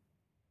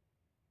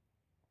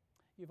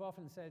 You've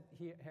often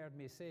heard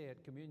me say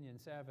at communion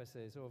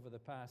services over the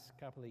past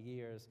couple of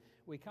years,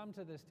 we come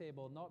to this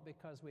table not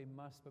because we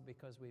must, but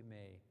because we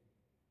may.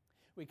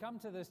 We come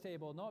to this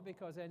table not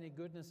because any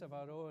goodness of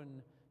our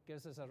own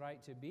gives us a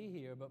right to be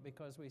here, but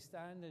because we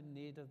stand in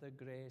need of the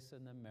grace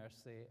and the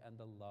mercy and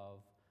the love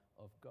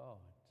of God.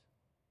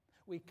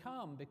 We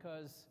come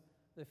because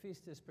the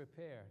feast is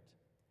prepared.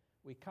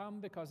 We come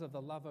because of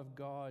the love of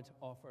God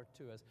offered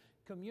to us.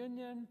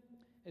 Communion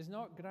is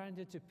not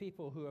granted to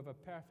people who have a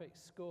perfect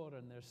score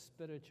on their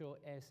spiritual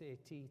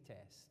SAT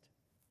test.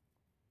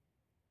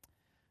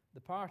 The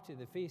party,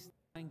 the feast,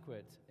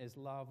 banquet is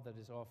love that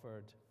is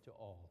offered to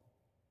all.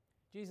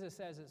 Jesus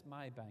says it's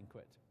my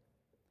banquet,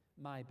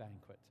 my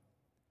banquet.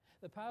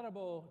 The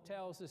parable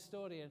tells the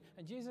story,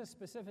 and Jesus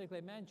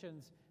specifically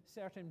mentions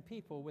certain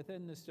people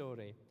within the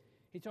story.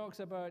 He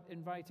talks about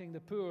inviting the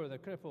poor, the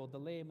crippled, the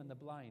lame, and the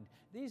blind.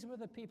 These were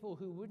the people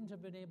who wouldn't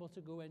have been able to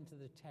go into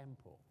the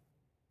temple.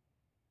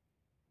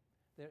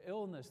 Their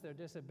illness, their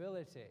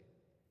disability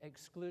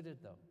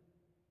excluded them.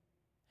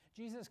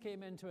 Jesus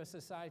came into a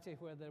society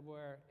where there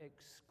were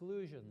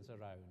exclusions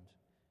around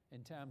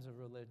in terms of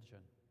religion.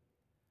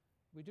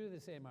 We do the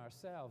same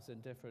ourselves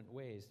in different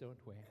ways, don't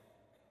we?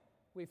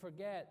 We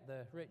forget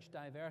the rich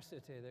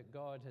diversity that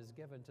God has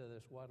given to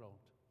this world.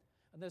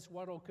 And this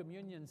World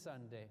Communion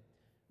Sunday,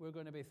 we're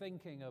going to be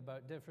thinking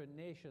about different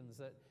nations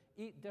that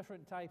eat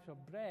different types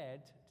of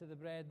bread to the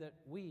bread that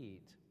we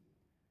eat.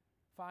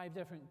 5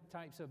 different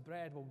types of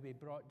bread will be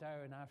brought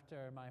down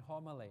after my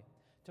homily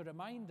to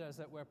remind us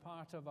that we're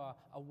part of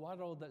a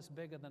world that's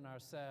bigger than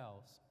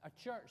ourselves, a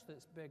church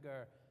that's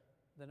bigger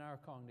than our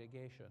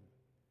congregation.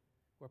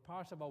 We're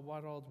part of a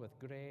world with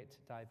great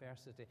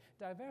diversity.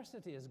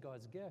 Diversity is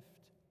God's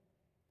gift.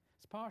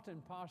 It's part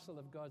and parcel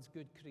of God's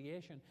good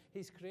creation.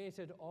 He's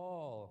created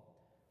all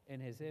in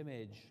His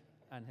image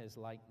and His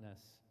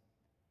likeness.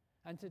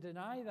 And to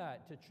deny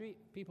that, to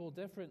treat people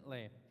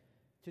differently,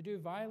 to do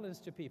violence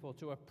to people,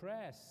 to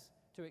oppress,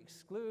 to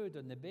exclude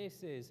on the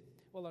basis,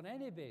 well, on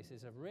any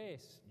basis of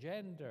race,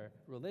 gender,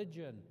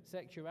 religion,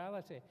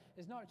 sexuality,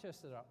 is not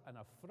just an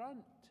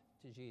affront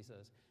to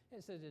Jesus,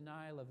 it's a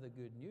denial of the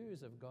good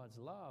news of God's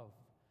love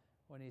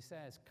when He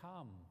says,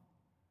 come,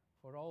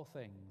 for all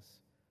things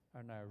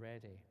are now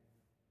ready.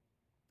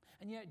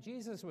 And yet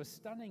Jesus was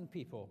stunning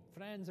people,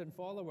 friends and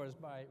followers,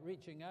 by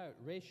reaching out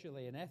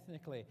racially and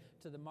ethnically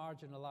to the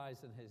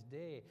marginalized in His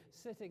day,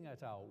 sitting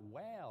at a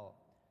well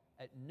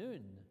at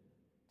noon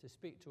to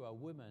speak to a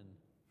woman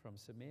from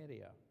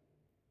Samaria.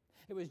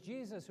 It was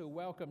Jesus who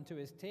welcomed to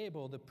His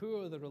table the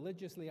poor, the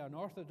religiously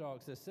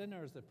unorthodox, the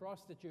sinners, the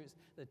prostitutes,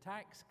 the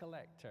tax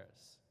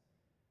collectors.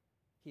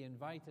 He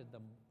invited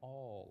them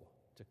all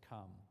to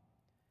come.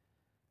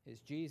 It's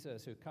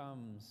Jesus who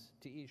comes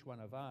to each one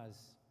of us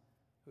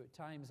who at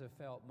times have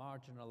felt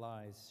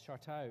marginalized,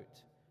 shut out,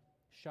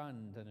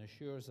 shunned, and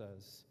assures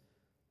us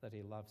that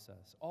He loves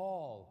us.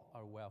 All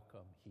are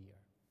welcome here.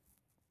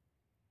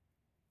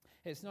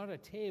 It's not a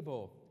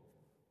table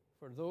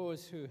for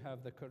those who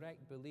have the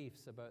correct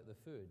beliefs about the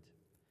food.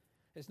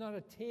 It's not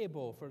a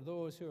table for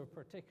those who have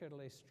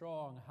particularly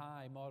strong,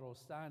 high moral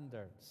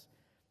standards.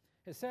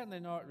 It's certainly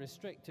not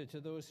restricted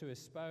to those who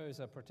espouse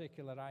a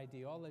particular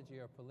ideology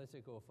or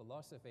political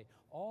philosophy.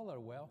 All are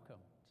welcomed.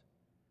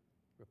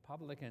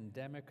 Republican,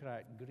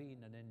 Democrat, Green,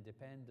 and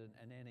Independent,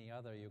 and any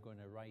other you're going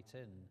to write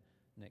in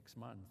next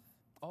month.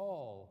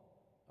 All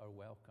are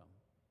welcome.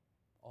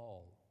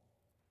 All.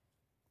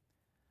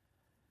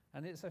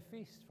 And it's a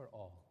feast for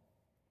all.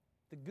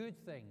 The good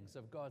things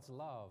of God's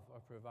love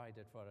are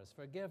provided for us.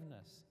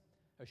 Forgiveness,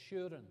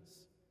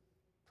 assurance,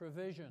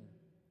 provision,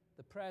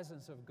 the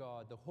presence of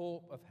God, the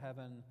hope of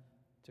heaven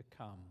to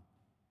come.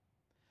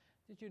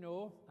 Did you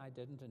know, I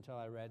didn't until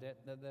I read it,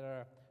 that there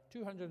are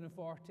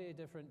 240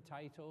 different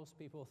titles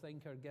people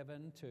think are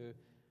given to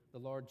the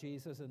Lord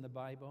Jesus in the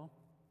Bible?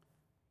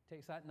 It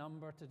takes that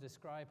number to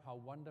describe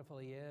how wonderful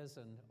He is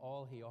and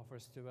all He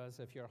offers to us.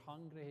 If you're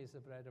hungry, He's the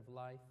bread of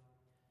life.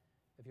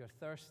 If you're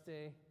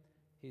thirsty,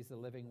 He's the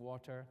living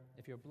water.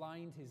 If you're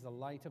blind, He's the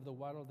light of the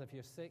world. If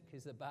you're sick,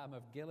 He's the balm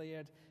of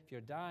Gilead. If you're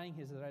dying,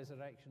 He's the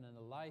resurrection and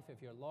the life.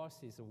 If you're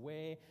lost, He's the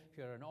way. If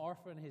you're an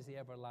orphan, He's the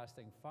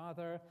everlasting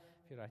Father.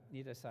 If you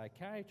need a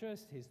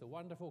psychiatrist, He's the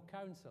wonderful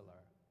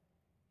counselor.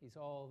 He's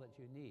all that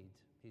you need.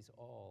 He's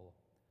all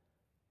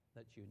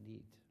that you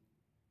need.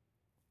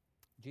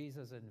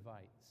 Jesus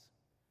invites,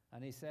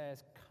 and He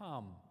says,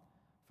 come,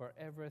 for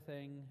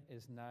everything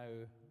is now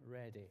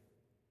ready.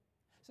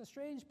 It's a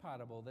strange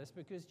parable, this,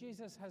 because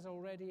Jesus has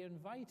already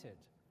invited.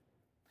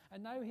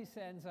 And now he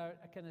sends out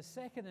a kind of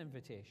second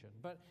invitation.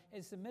 But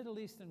it's the Middle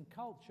Eastern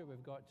culture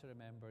we've got to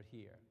remember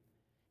here.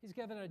 He's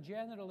given a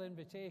general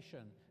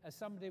invitation, as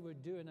somebody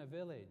would do in a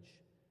village.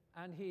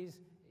 And he's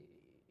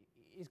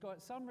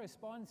got some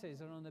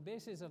responses, and on the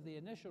basis of the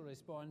initial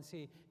response,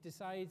 he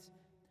decides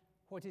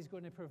what he's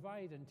going to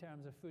provide in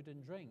terms of food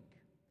and drink.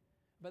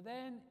 But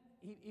then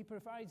he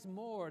provides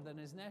more than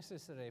is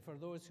necessary for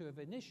those who have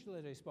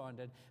initially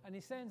responded, and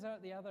he sends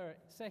out the other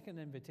second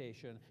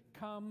invitation,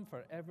 come,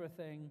 for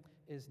everything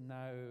is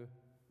now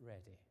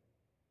ready.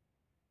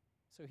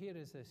 So here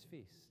is this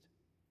feast.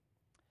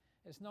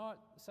 It's not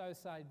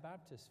Southside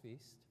Baptist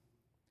feast.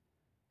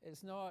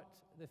 It's not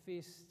the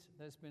feast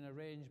that's been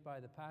arranged by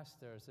the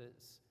pastors.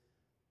 It's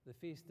the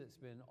feast that's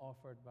been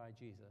offered by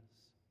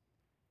Jesus.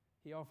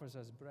 He offers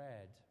us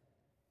bread.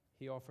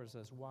 He offers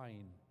us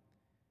wine.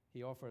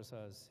 He offers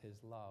us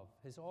his love.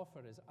 His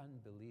offer is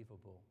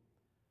unbelievable.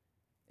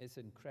 It's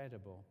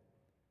incredible,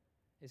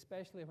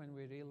 especially when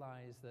we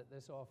realize that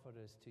this offer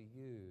is to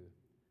you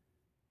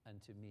and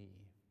to me.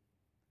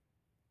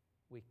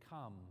 We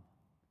come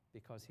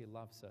because he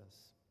loves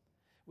us.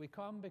 We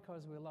come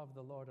because we love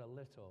the Lord a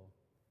little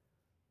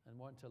and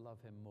want to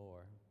love him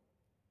more.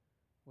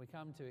 We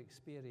come to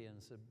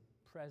experience the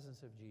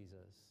presence of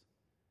Jesus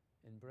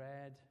in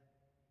bread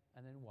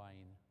and in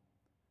wine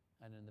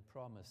and in the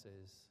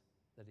promises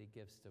that he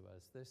gives to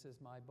us. This is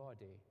my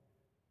body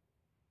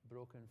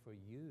broken for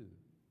you.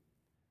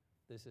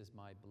 This is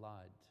my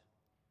blood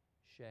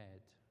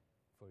shed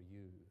for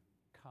you.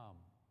 Come,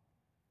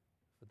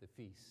 for the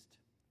feast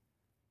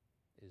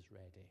is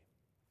ready.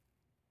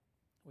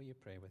 Will you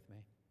pray with me?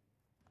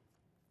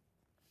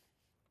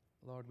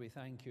 Lord, we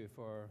thank you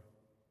for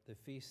the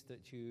feast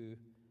that you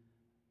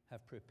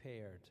have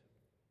prepared,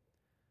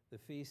 the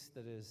feast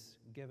that is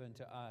given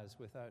to us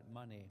without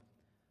money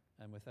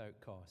and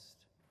without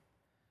cost.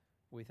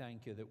 We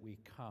thank you that we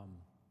come,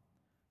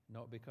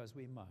 not because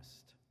we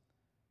must,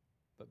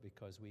 but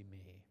because we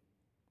may.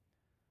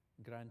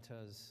 Grant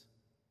us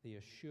the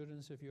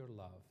assurance of your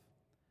love,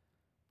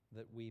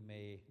 that we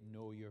may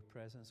know your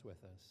presence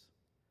with us.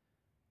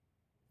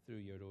 Through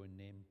your own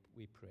name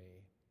we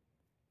pray.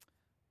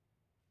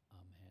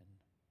 Amen.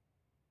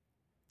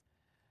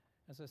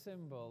 As a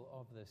symbol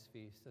of this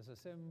feast, as a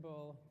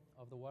symbol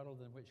of the world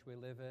in which we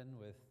live in,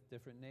 with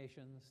different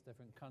nations,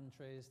 different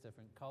countries,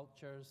 different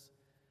cultures,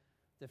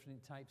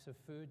 different types of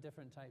food,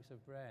 different types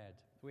of bread,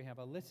 we have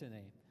a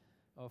litany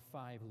of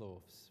 5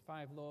 loaves.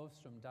 5 loaves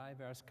from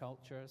diverse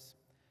cultures,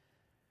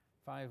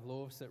 5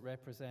 loaves that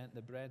represent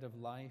the bread of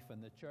life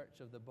and the church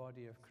of the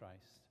body of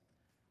Christ.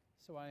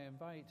 So I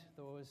invite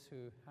those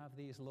who have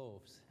these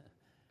loaves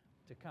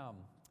to come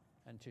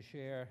and to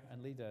share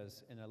and lead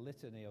us in a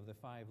litany of the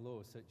 5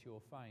 loaves that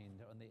you'll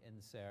find on the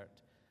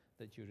insert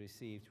that you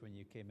received when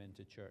you came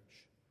into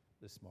church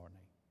this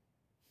morning.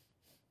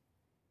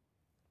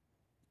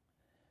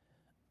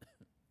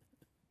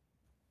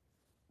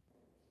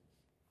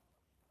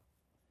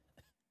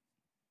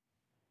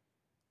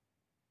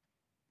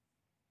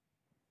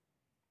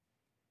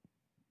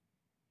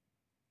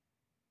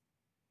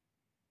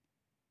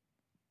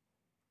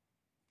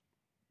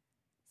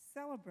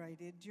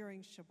 Celebrated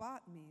during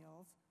Shabbat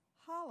meals,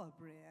 challah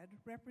bread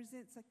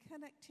represents a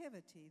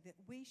connectivity that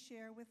we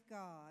share with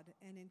God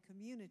and in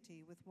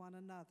community with one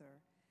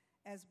another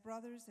as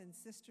brothers and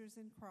sisters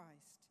in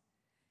Christ.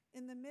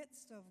 In the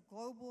midst of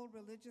global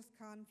religious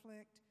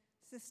conflict,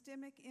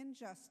 systemic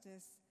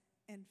injustice,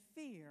 and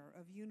fear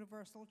of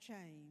universal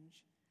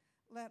change,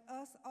 let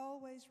us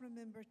always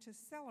remember to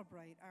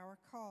celebrate our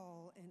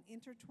call and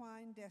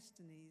intertwined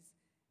destinies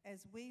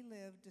as we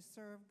live to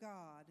serve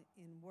God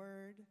in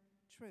word,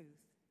 truth,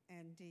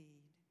 and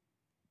deed.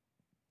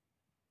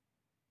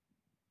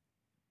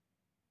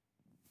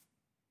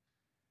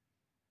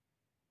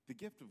 The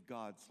gift of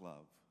God's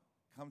love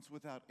comes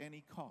without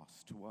any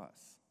cost to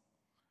us.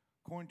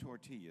 Corn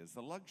tortillas,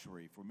 a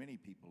luxury for many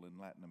people in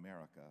Latin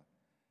America,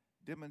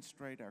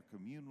 demonstrate our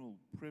communal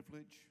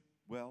privilege,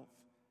 wealth,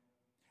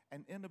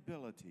 and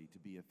inability to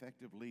be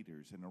effective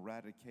leaders in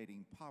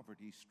eradicating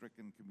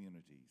poverty-stricken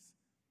communities.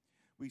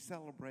 We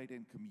celebrate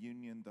in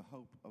communion the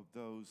hope of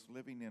those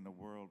living in a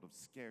world of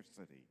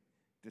scarcity,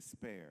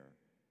 despair,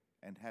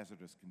 and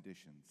hazardous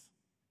conditions.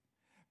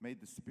 May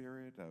the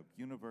spirit of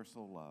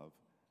universal love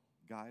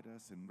guide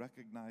us in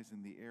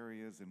recognizing the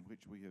areas in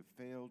which we have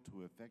failed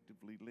to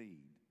effectively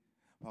lead,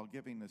 while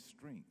giving us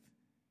strength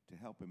to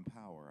help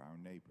empower our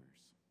neighbors.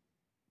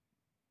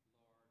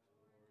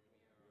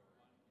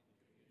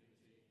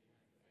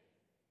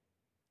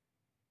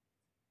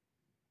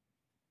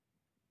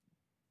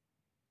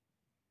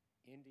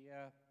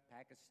 India,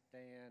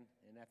 Pakistan,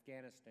 and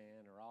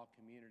Afghanistan are all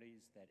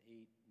communities that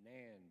eat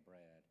naan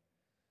bread.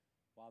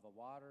 While the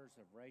waters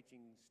of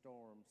raging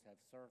storms have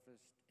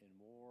surfaced in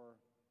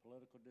war,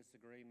 political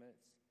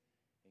disagreements,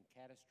 and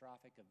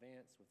catastrophic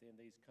events within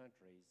these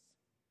countries,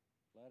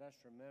 let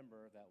us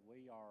remember that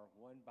we are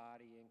one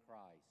body in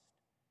Christ.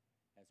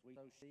 As we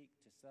so seek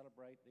to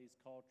celebrate these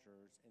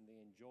cultures in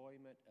the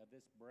enjoyment of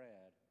this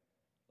bread,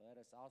 let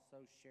us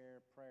also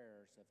share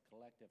prayers of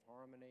collective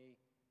harmony,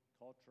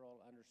 cultural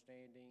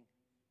understanding,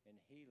 and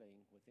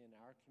healing within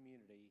our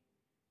community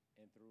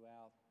and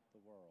throughout the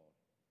world.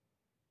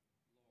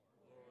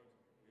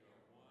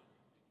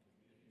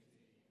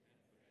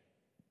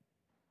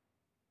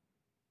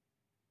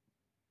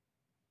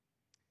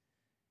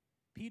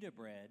 Pita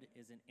bread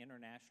is an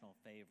international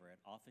favorite,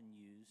 often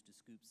used to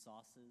scoop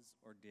sauces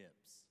or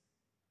dips.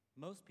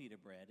 Most pita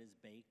bread is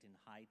baked in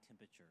high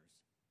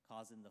temperatures,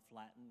 causing the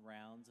flattened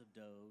rounds of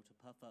dough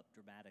to puff up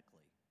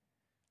dramatically.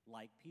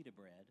 Like pita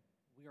bread,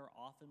 we are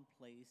often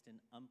placed in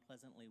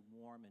unpleasantly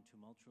warm and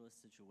tumultuous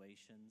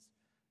situations,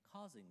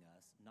 causing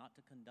us not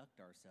to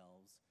conduct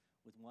ourselves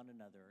with one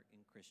another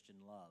in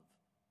Christian love.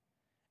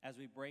 As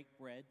we break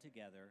bread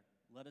together,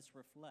 let us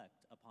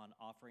reflect upon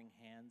offering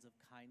hands of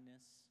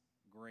kindness,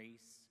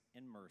 grace,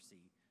 and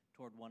mercy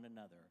toward one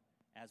another,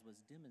 as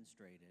was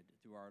demonstrated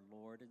through our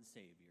Lord and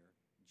Savior,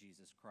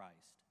 Jesus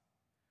Christ.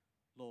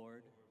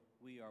 Lord,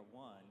 we are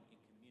one in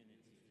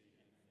community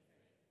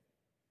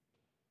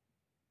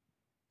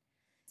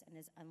and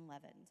is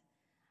unleavened.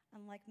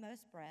 Unlike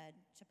most bread,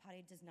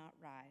 chapati does not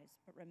rise,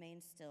 but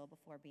remains still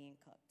before being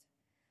cooked.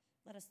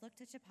 Let us look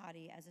to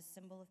chapati as a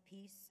symbol of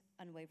peace,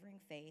 unwavering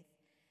faith,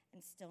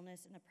 and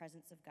stillness in the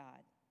presence of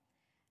God.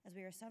 As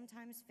we are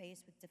sometimes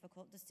faced with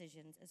difficult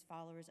decisions as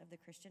followers of the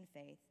Christian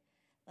faith,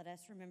 let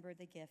us remember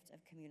the gift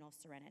of communal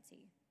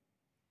serenity.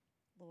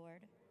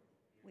 Lord,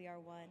 we are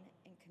one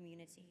in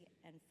community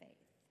and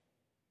faith.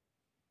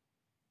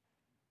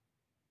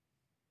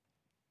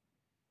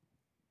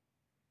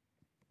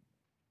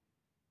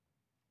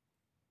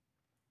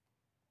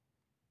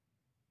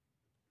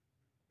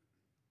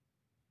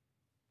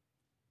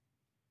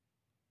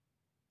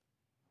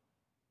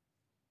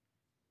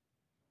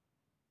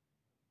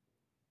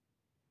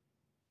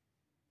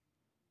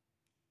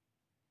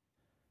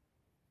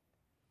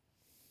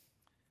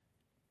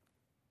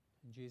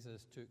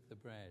 Jesus took the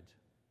bread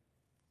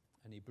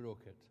and he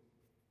broke it.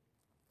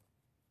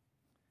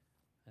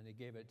 And he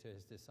gave it to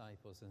his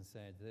disciples and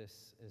said,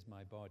 "This is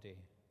my body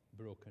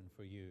broken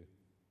for you."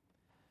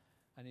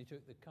 And he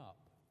took the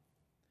cup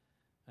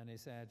and he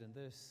said, "And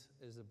this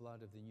is the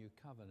blood of the new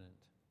covenant,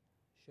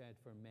 shed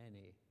for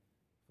many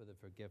for the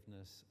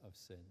forgiveness of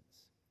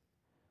sins."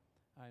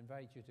 I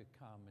invite you to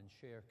come and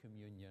share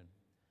communion.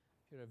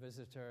 If you're a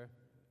visitor,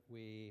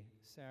 we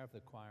serve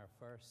the choir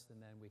first,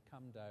 and then we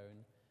come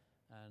down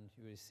and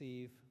you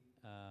receive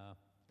a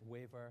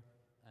wafer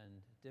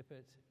and dip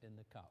it in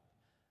the cup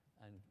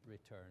and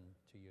return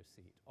to your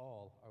seat.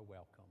 All are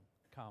welcome.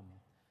 Come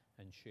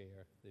and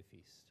share the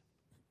feast.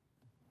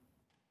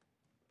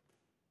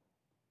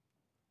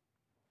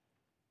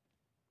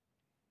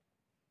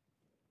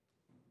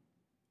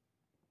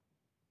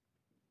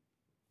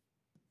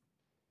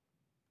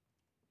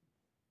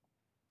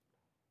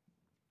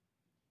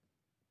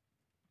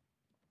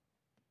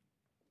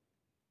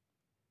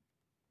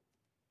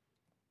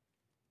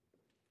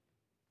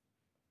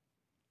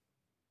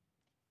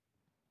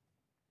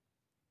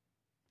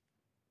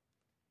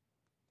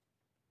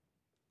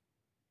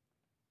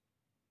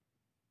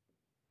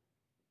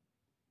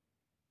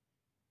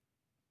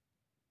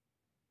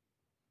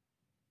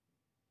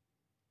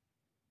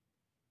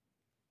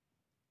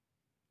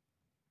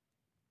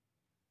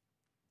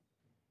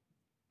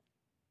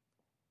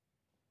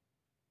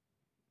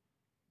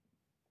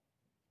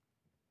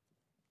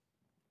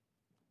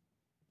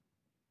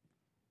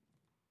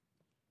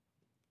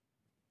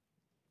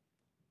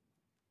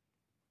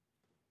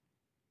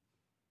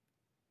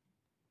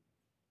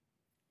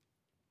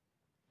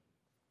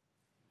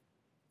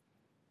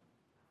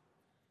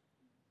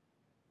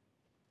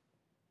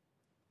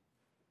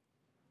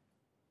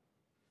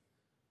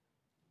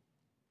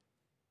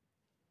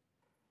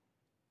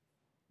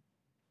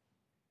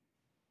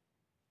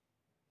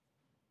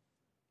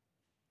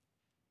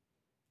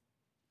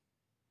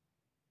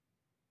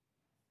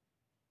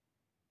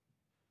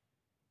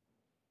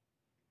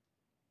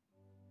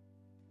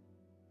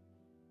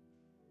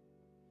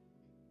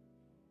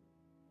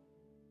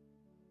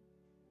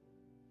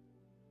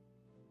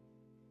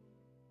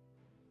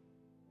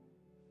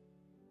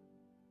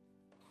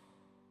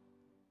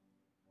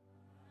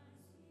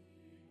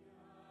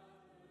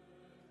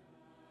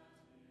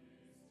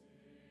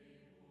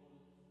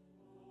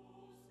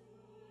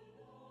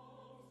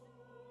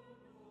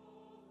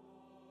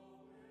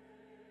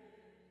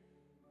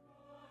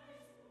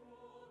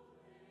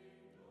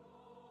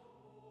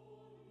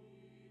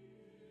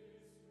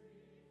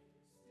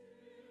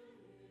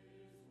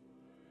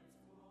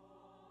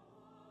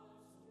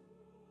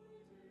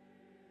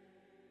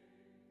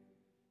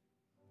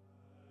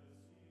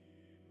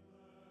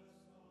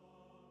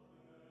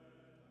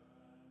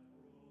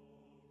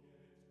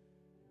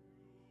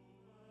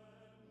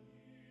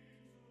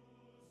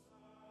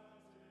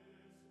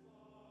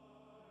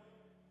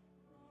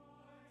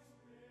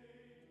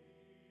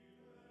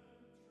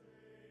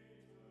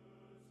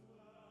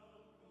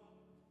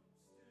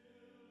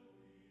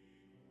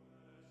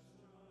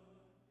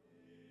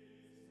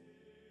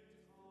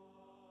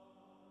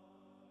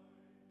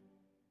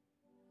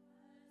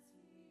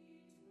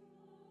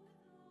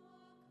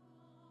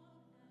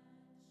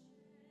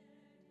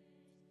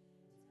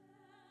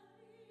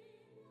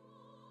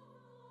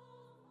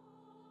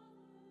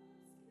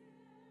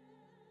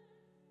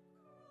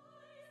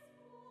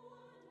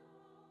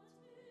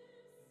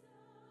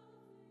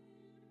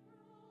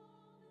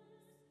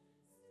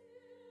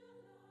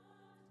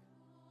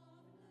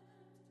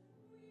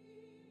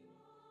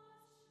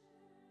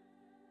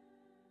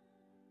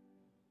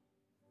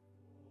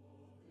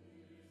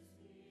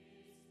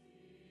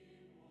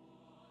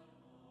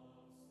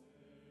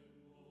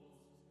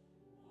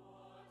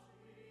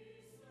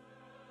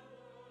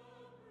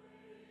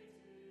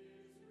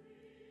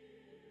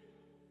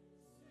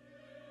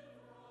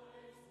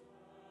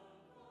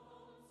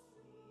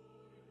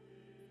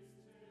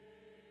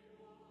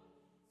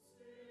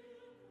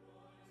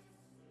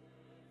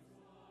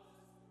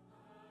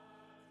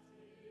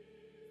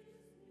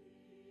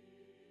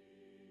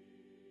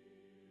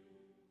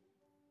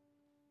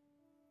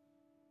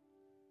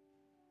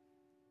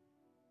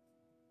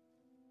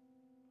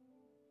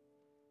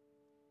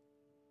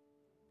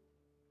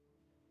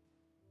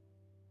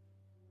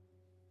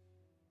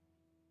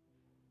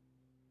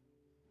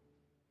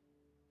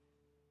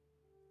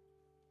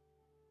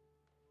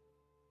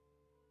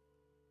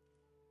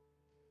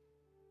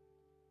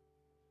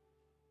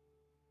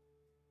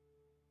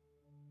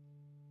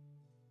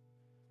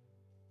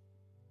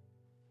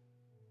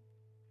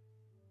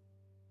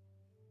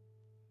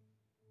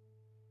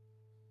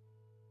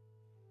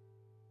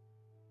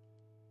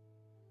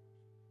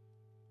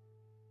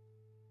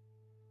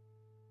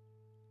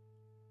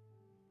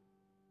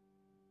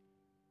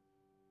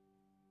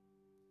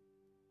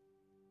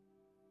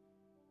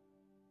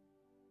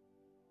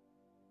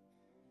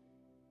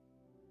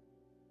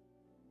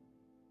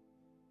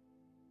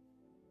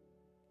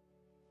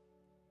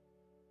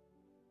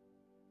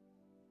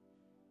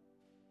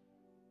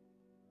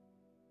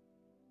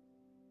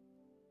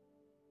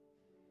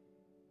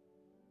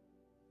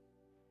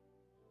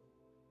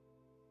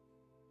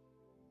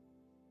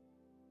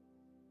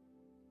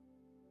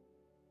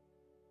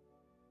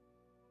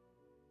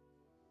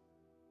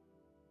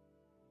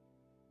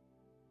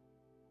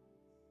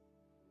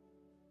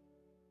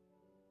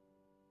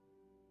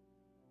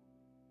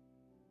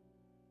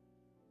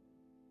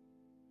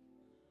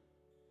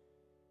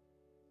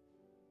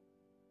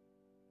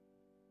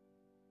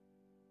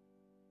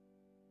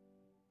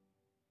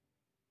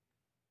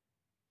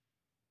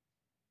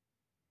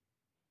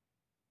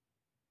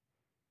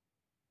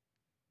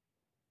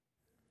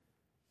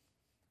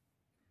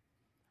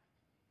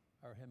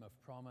 our hymn of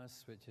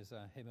promise, which is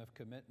a hymn of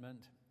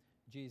commitment.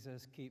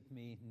 Jesus, keep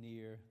me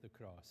near the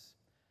cross.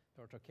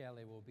 Dr.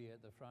 Kelly will be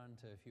at the front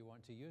if you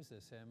want to use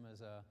this hymn as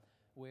a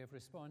way of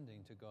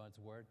responding to God's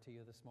word to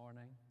you this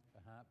morning,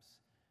 perhaps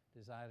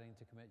desiring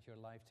to commit your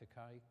life to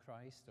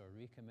Christ or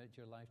recommit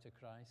your life to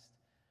Christ,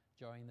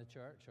 join the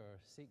church or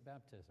seek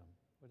baptism.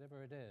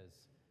 Whatever it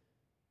is,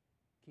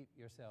 keep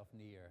yourself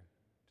near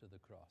to the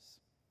cross.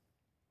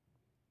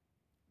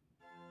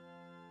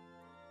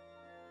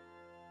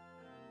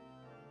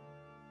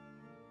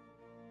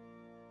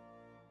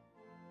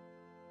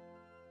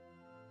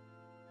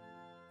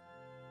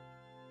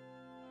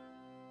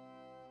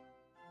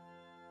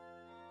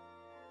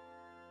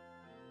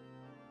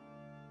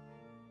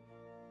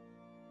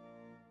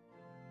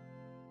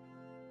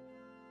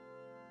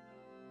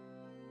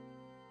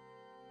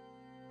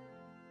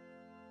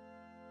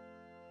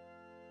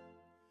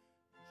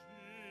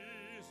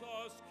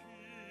 Jesus,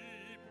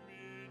 keep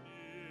me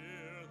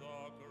near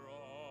the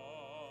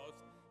cross,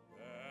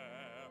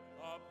 there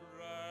a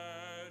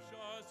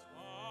precious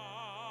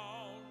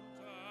fountain,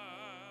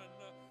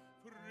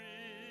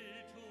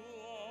 free to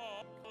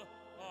all,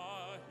 a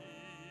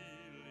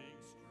healing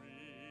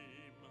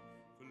stream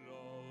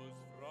flows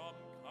from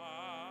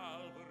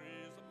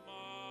Calvary's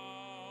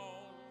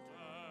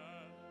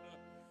mountain.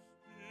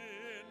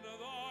 In the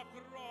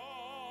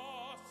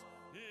cross,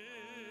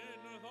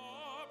 in the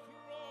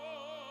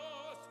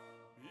cross,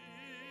 be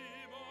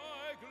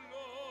my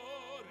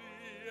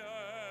glory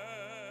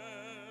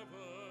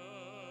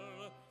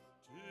ever,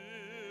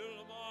 till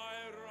my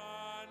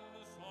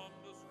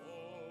ransomed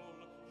soul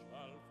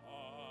shall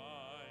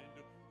find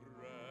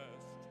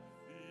rest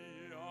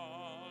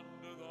beyond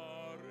the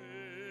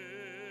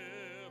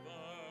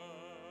river.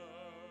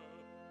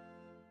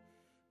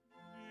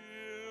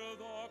 Near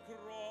the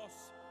cross,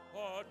 a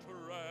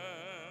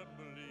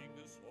trembling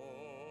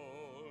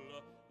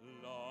soul,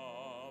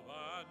 love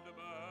and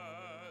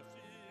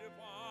mercy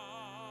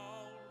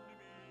found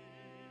me.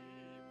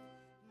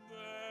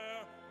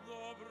 There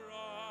the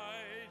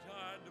bright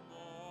and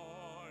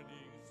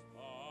morning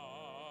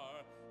star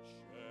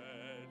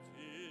sheds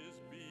his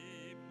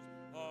beams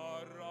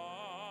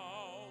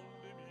around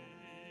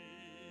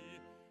me.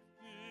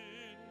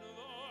 In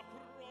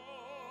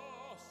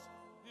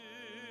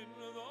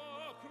the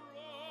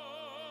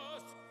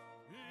cross,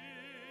 be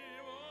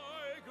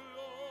my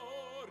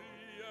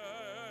glory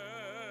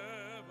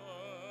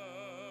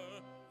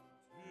ever,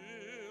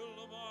 till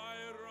my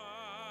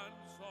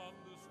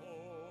ransomed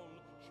soul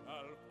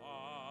shall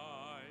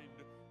find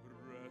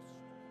rest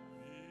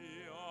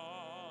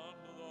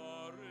beyond the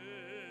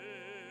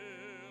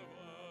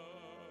river.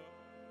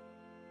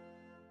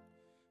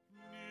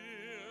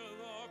 Near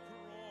the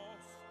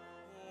cross,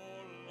 O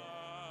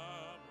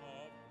Lamb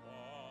of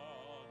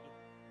God,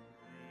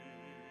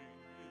 ring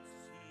its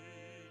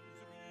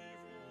scenes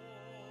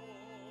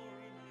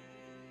before me.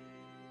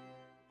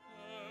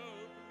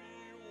 Help me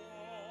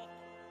walk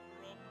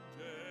from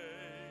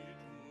day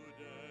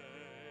to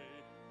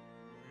day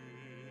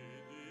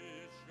with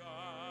its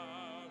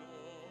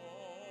shadow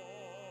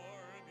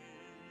o'er me.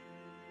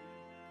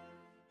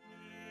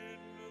 In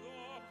the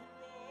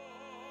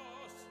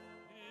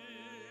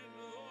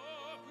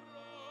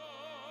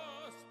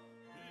cross,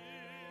 be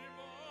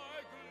my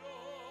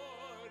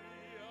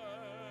glory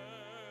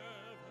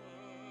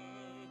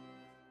ever,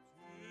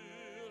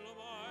 till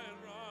my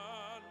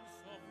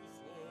ransomed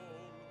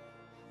soul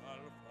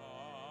shall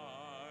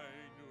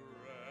find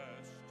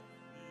rest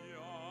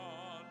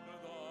beyond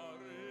the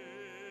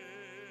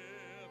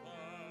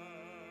river.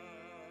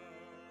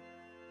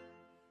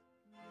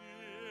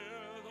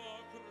 Near the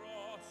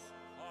cross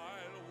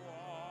I'll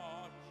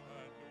watch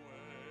and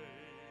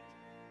wait,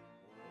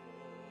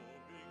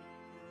 hoping,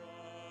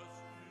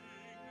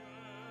 trusting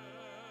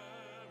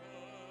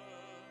ever.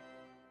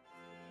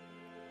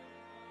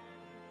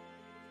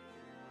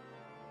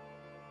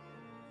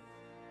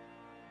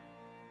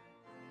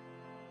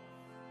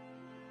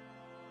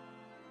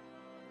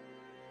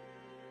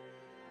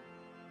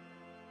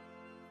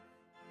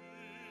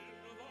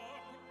 In the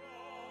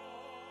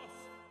cross,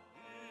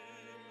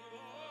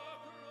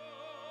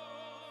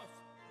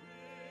 be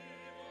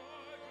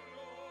my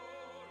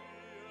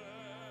glory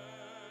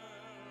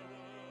ever,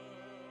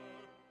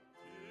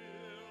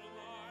 till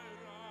my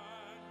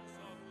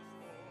ransomed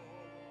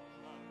soul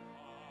shall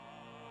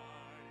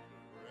find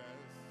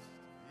rest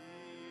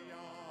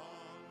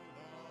beyond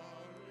the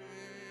river.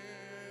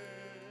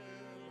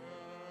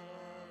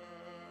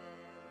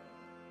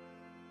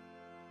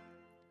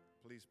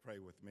 Please pray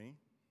with me.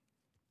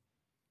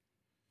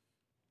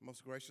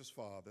 Most gracious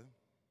Father,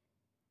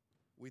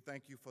 we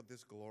thank you for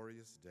this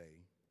glorious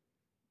day.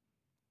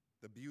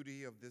 The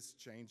beauty of this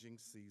changing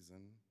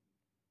season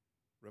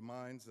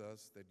reminds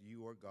us that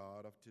you are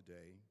God of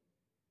today,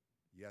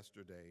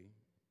 yesterday,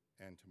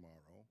 and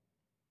tomorrow,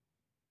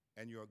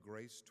 and your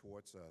grace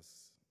towards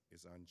us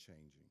is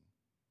unchanging.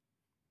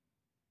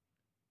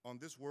 On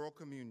this World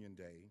Communion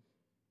Day,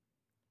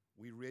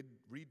 we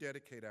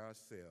rededicate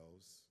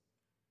ourselves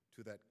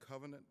to that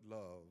covenant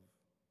love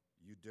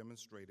you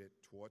demonstrated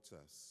towards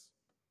us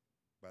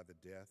by the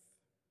death,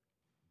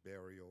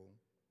 burial,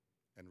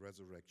 and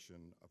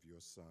resurrection of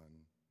your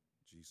Son,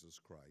 Jesus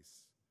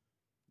Christ,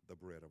 the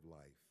bread of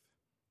life.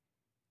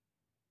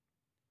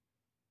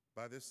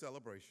 By this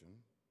celebration,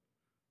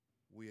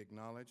 we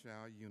acknowledge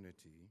our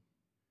unity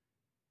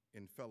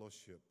in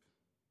fellowship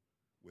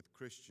with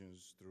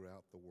Christians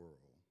throughout the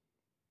world.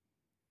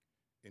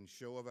 In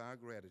show of our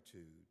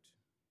gratitude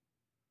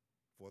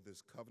for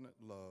this covenant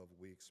love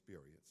we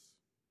experience,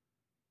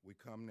 we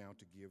come now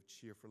to give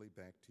cheerfully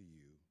back to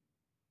you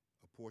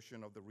a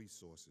portion of the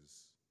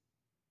resources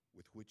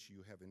with which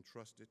you have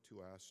entrusted to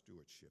our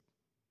stewardship.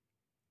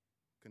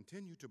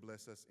 Continue to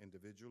bless us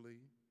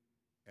individually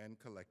and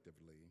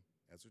collectively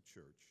as a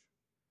church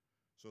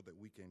so that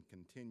we can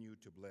continue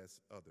to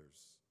bless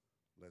others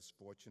less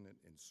fortunate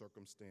in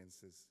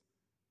circumstances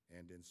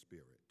and in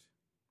spirit,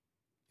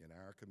 in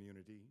our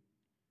community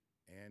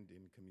and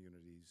in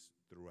communities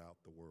throughout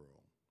the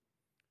world.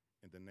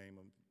 In the name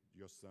of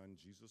your Son,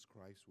 Jesus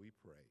Christ, we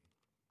pray.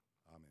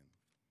 Amen.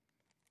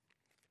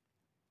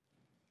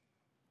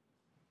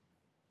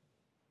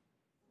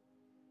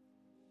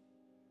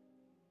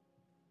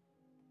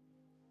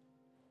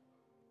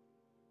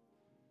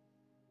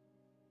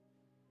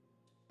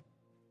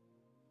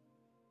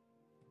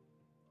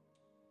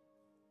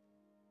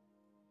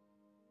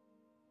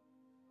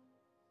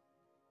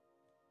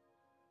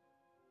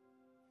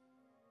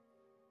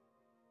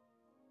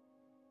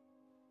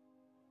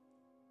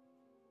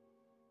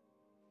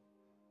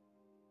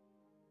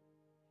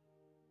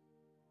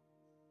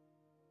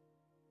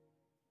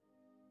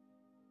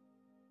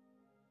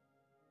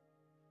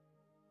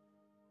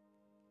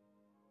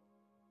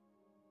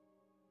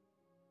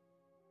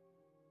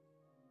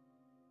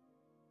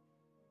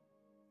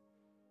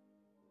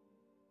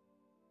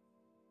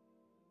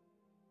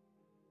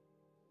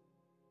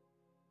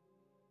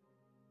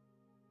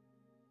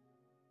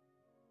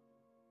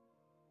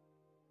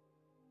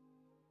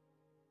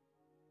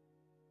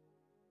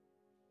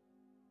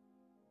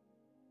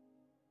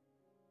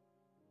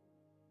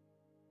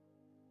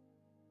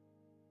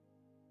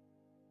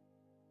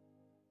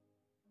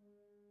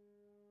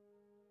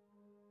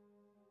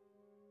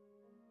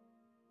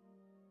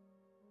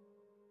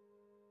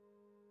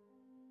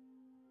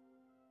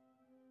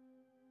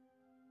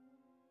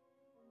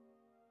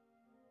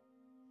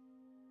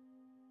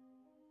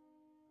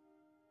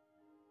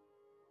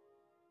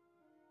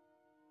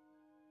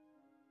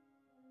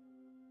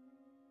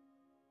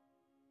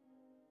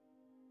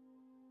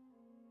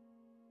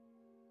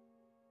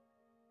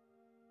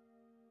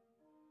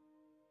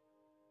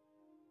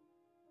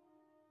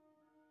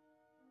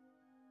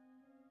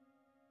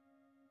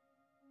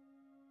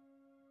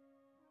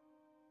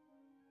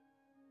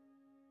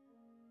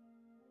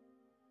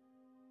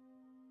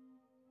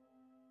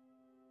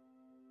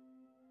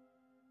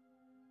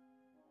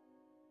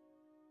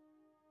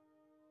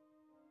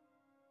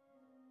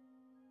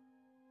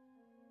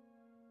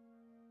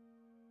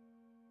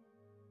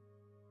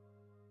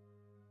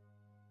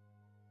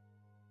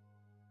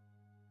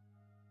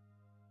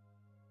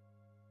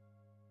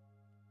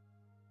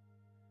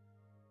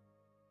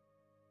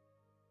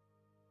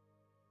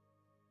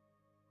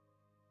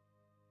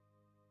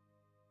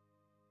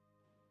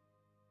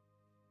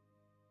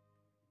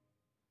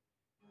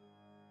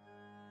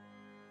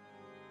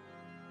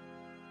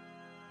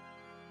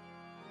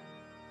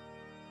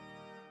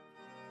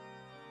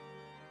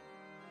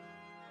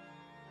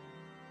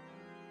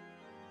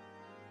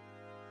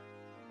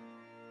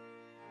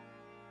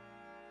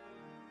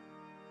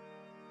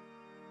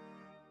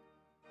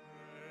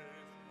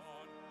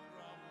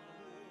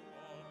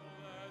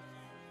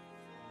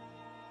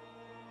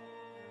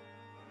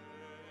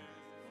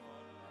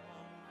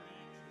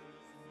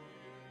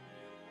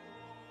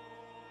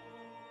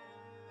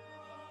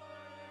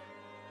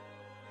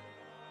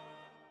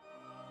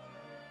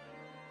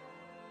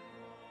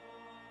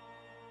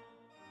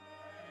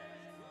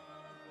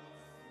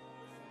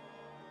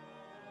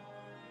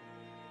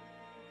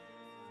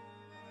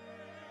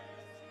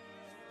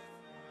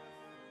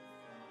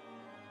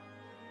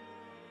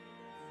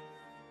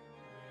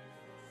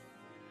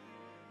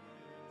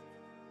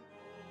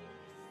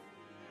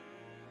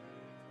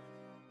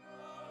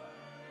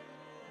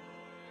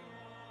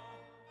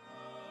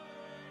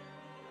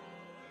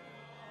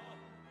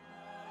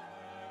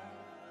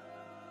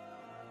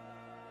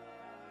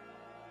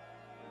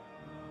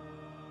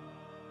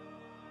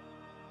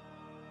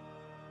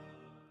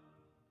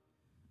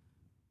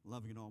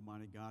 Loving and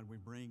almighty God, we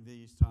bring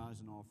these tithes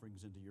and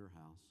offerings into your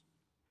house.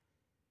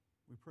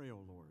 We pray,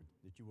 O Lord,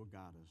 that you will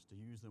guide us to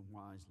use them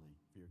wisely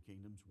for your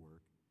kingdom's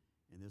work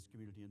in this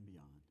community and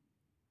beyond.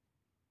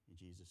 In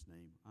Jesus'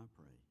 name I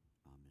pray.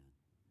 Amen.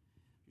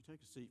 If you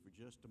take a seat for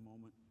just a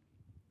moment.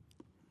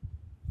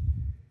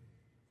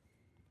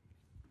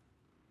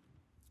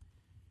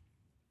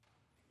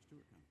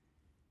 Stuart, come.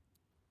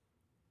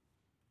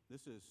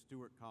 This is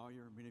Stuart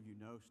Collier. Many of you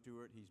know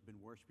Stuart. He's been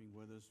worshiping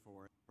with us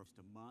for just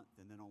a month,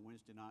 and then on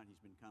Wednesday night he's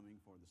been coming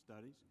for the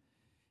studies.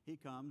 He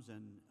comes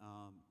and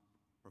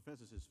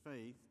professes his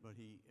faith, but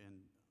he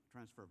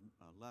transfer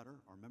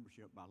letter or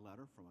membership by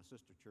letter from a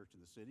sister church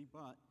in the city,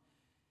 but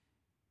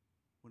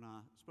when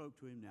I spoke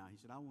to him now, he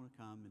said, I want to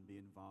come and be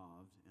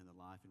involved in the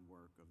life and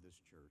work of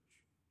this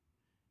church.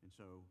 And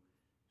so,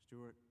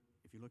 Stuart,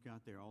 if you look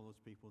out there, all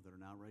those people that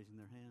are now raising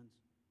their hands,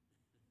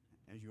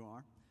 as you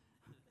are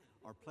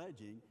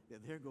pledging that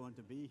they're going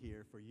to be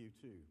here for you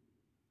too,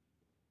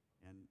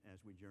 and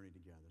as we journey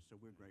together. So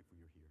we're grateful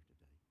you're here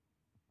today.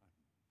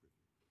 Good.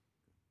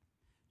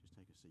 Just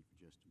take a seat for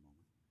just a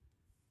moment.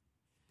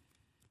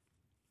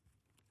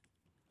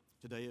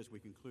 Today, as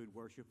we conclude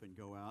worship and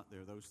go out,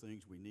 there are those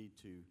things we need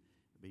to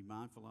be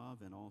mindful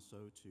of and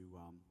also to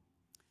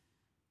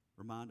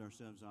remind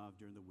ourselves of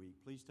during the week.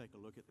 Please take a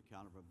look at the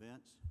calendar of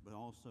events, but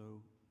also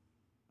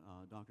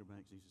Dr.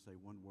 Banks needs to say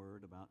one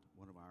word about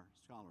one of our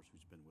scholars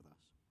who's been with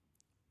us.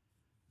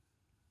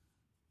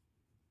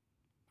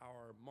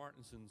 Our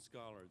Martinson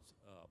Scholars,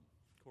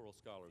 Choral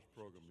Scholars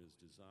program is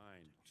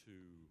designed to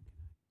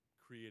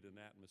create an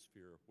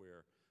atmosphere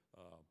where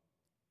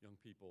young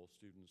people,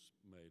 students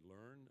may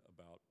learn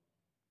about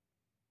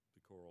the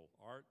choral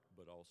art,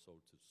 but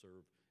also to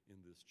serve in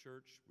this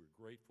church. We're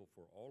grateful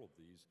for all of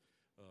these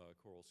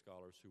choral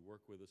scholars who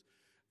work with us.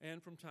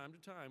 And from time to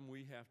time,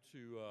 we have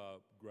to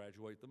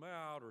graduate them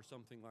out or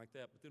something like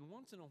that. But then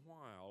once in a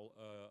while,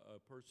 a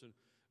person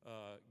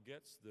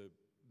gets the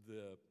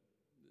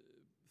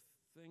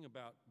thing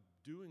about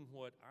doing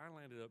what I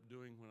landed up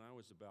doing when I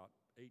was about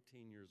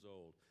 18 years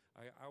old.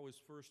 I was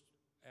first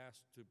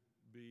asked to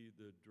be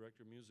the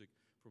director of music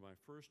for my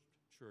first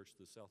church,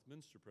 the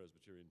Southminster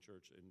Presbyterian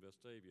Church in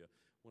Vestavia.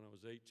 When I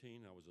was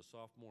 18, I was a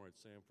sophomore at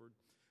Samford.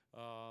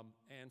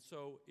 And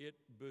so it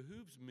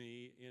behooves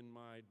me in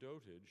my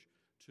dotage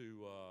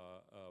to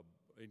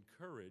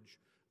encourage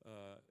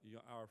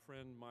our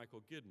friend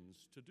Michael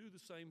Giddens to do the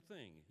same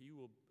thing. He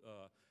will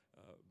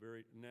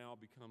now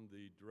become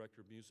the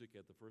director of music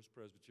at the First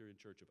Presbyterian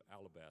Church of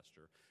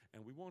Alabaster.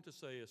 And we want to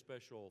say a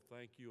special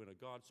thank you and a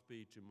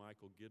Godspeed to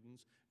Michael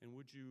Giddens. And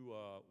would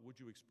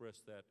you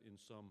express that in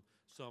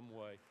some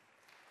way?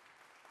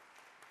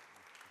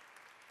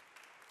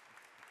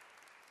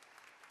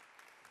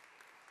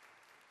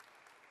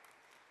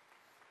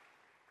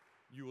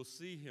 You will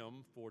see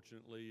him,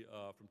 fortunately,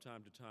 from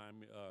time to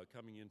time,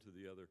 coming into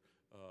the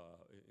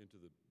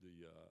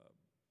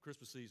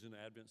Christmas season,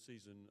 Advent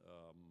season.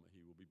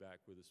 He will be back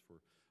with us for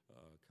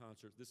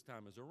concerts, this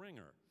time as a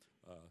ringer,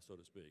 so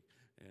to speak.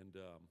 And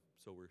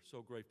so we're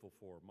so grateful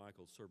for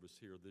Michael's service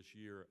here this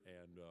year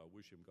and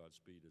wish him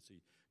Godspeed as he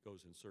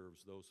goes and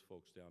serves those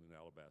folks down in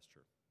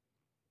Alabaster.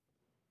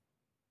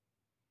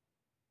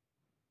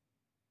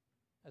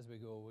 As we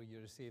go, will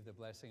you receive the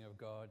blessing of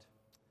God?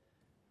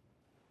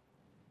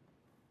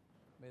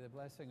 May the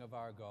blessing of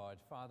our God,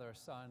 Father,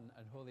 Son,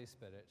 and Holy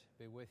Spirit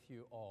be with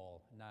you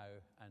all now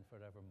and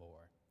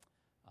forevermore.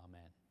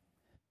 Amen.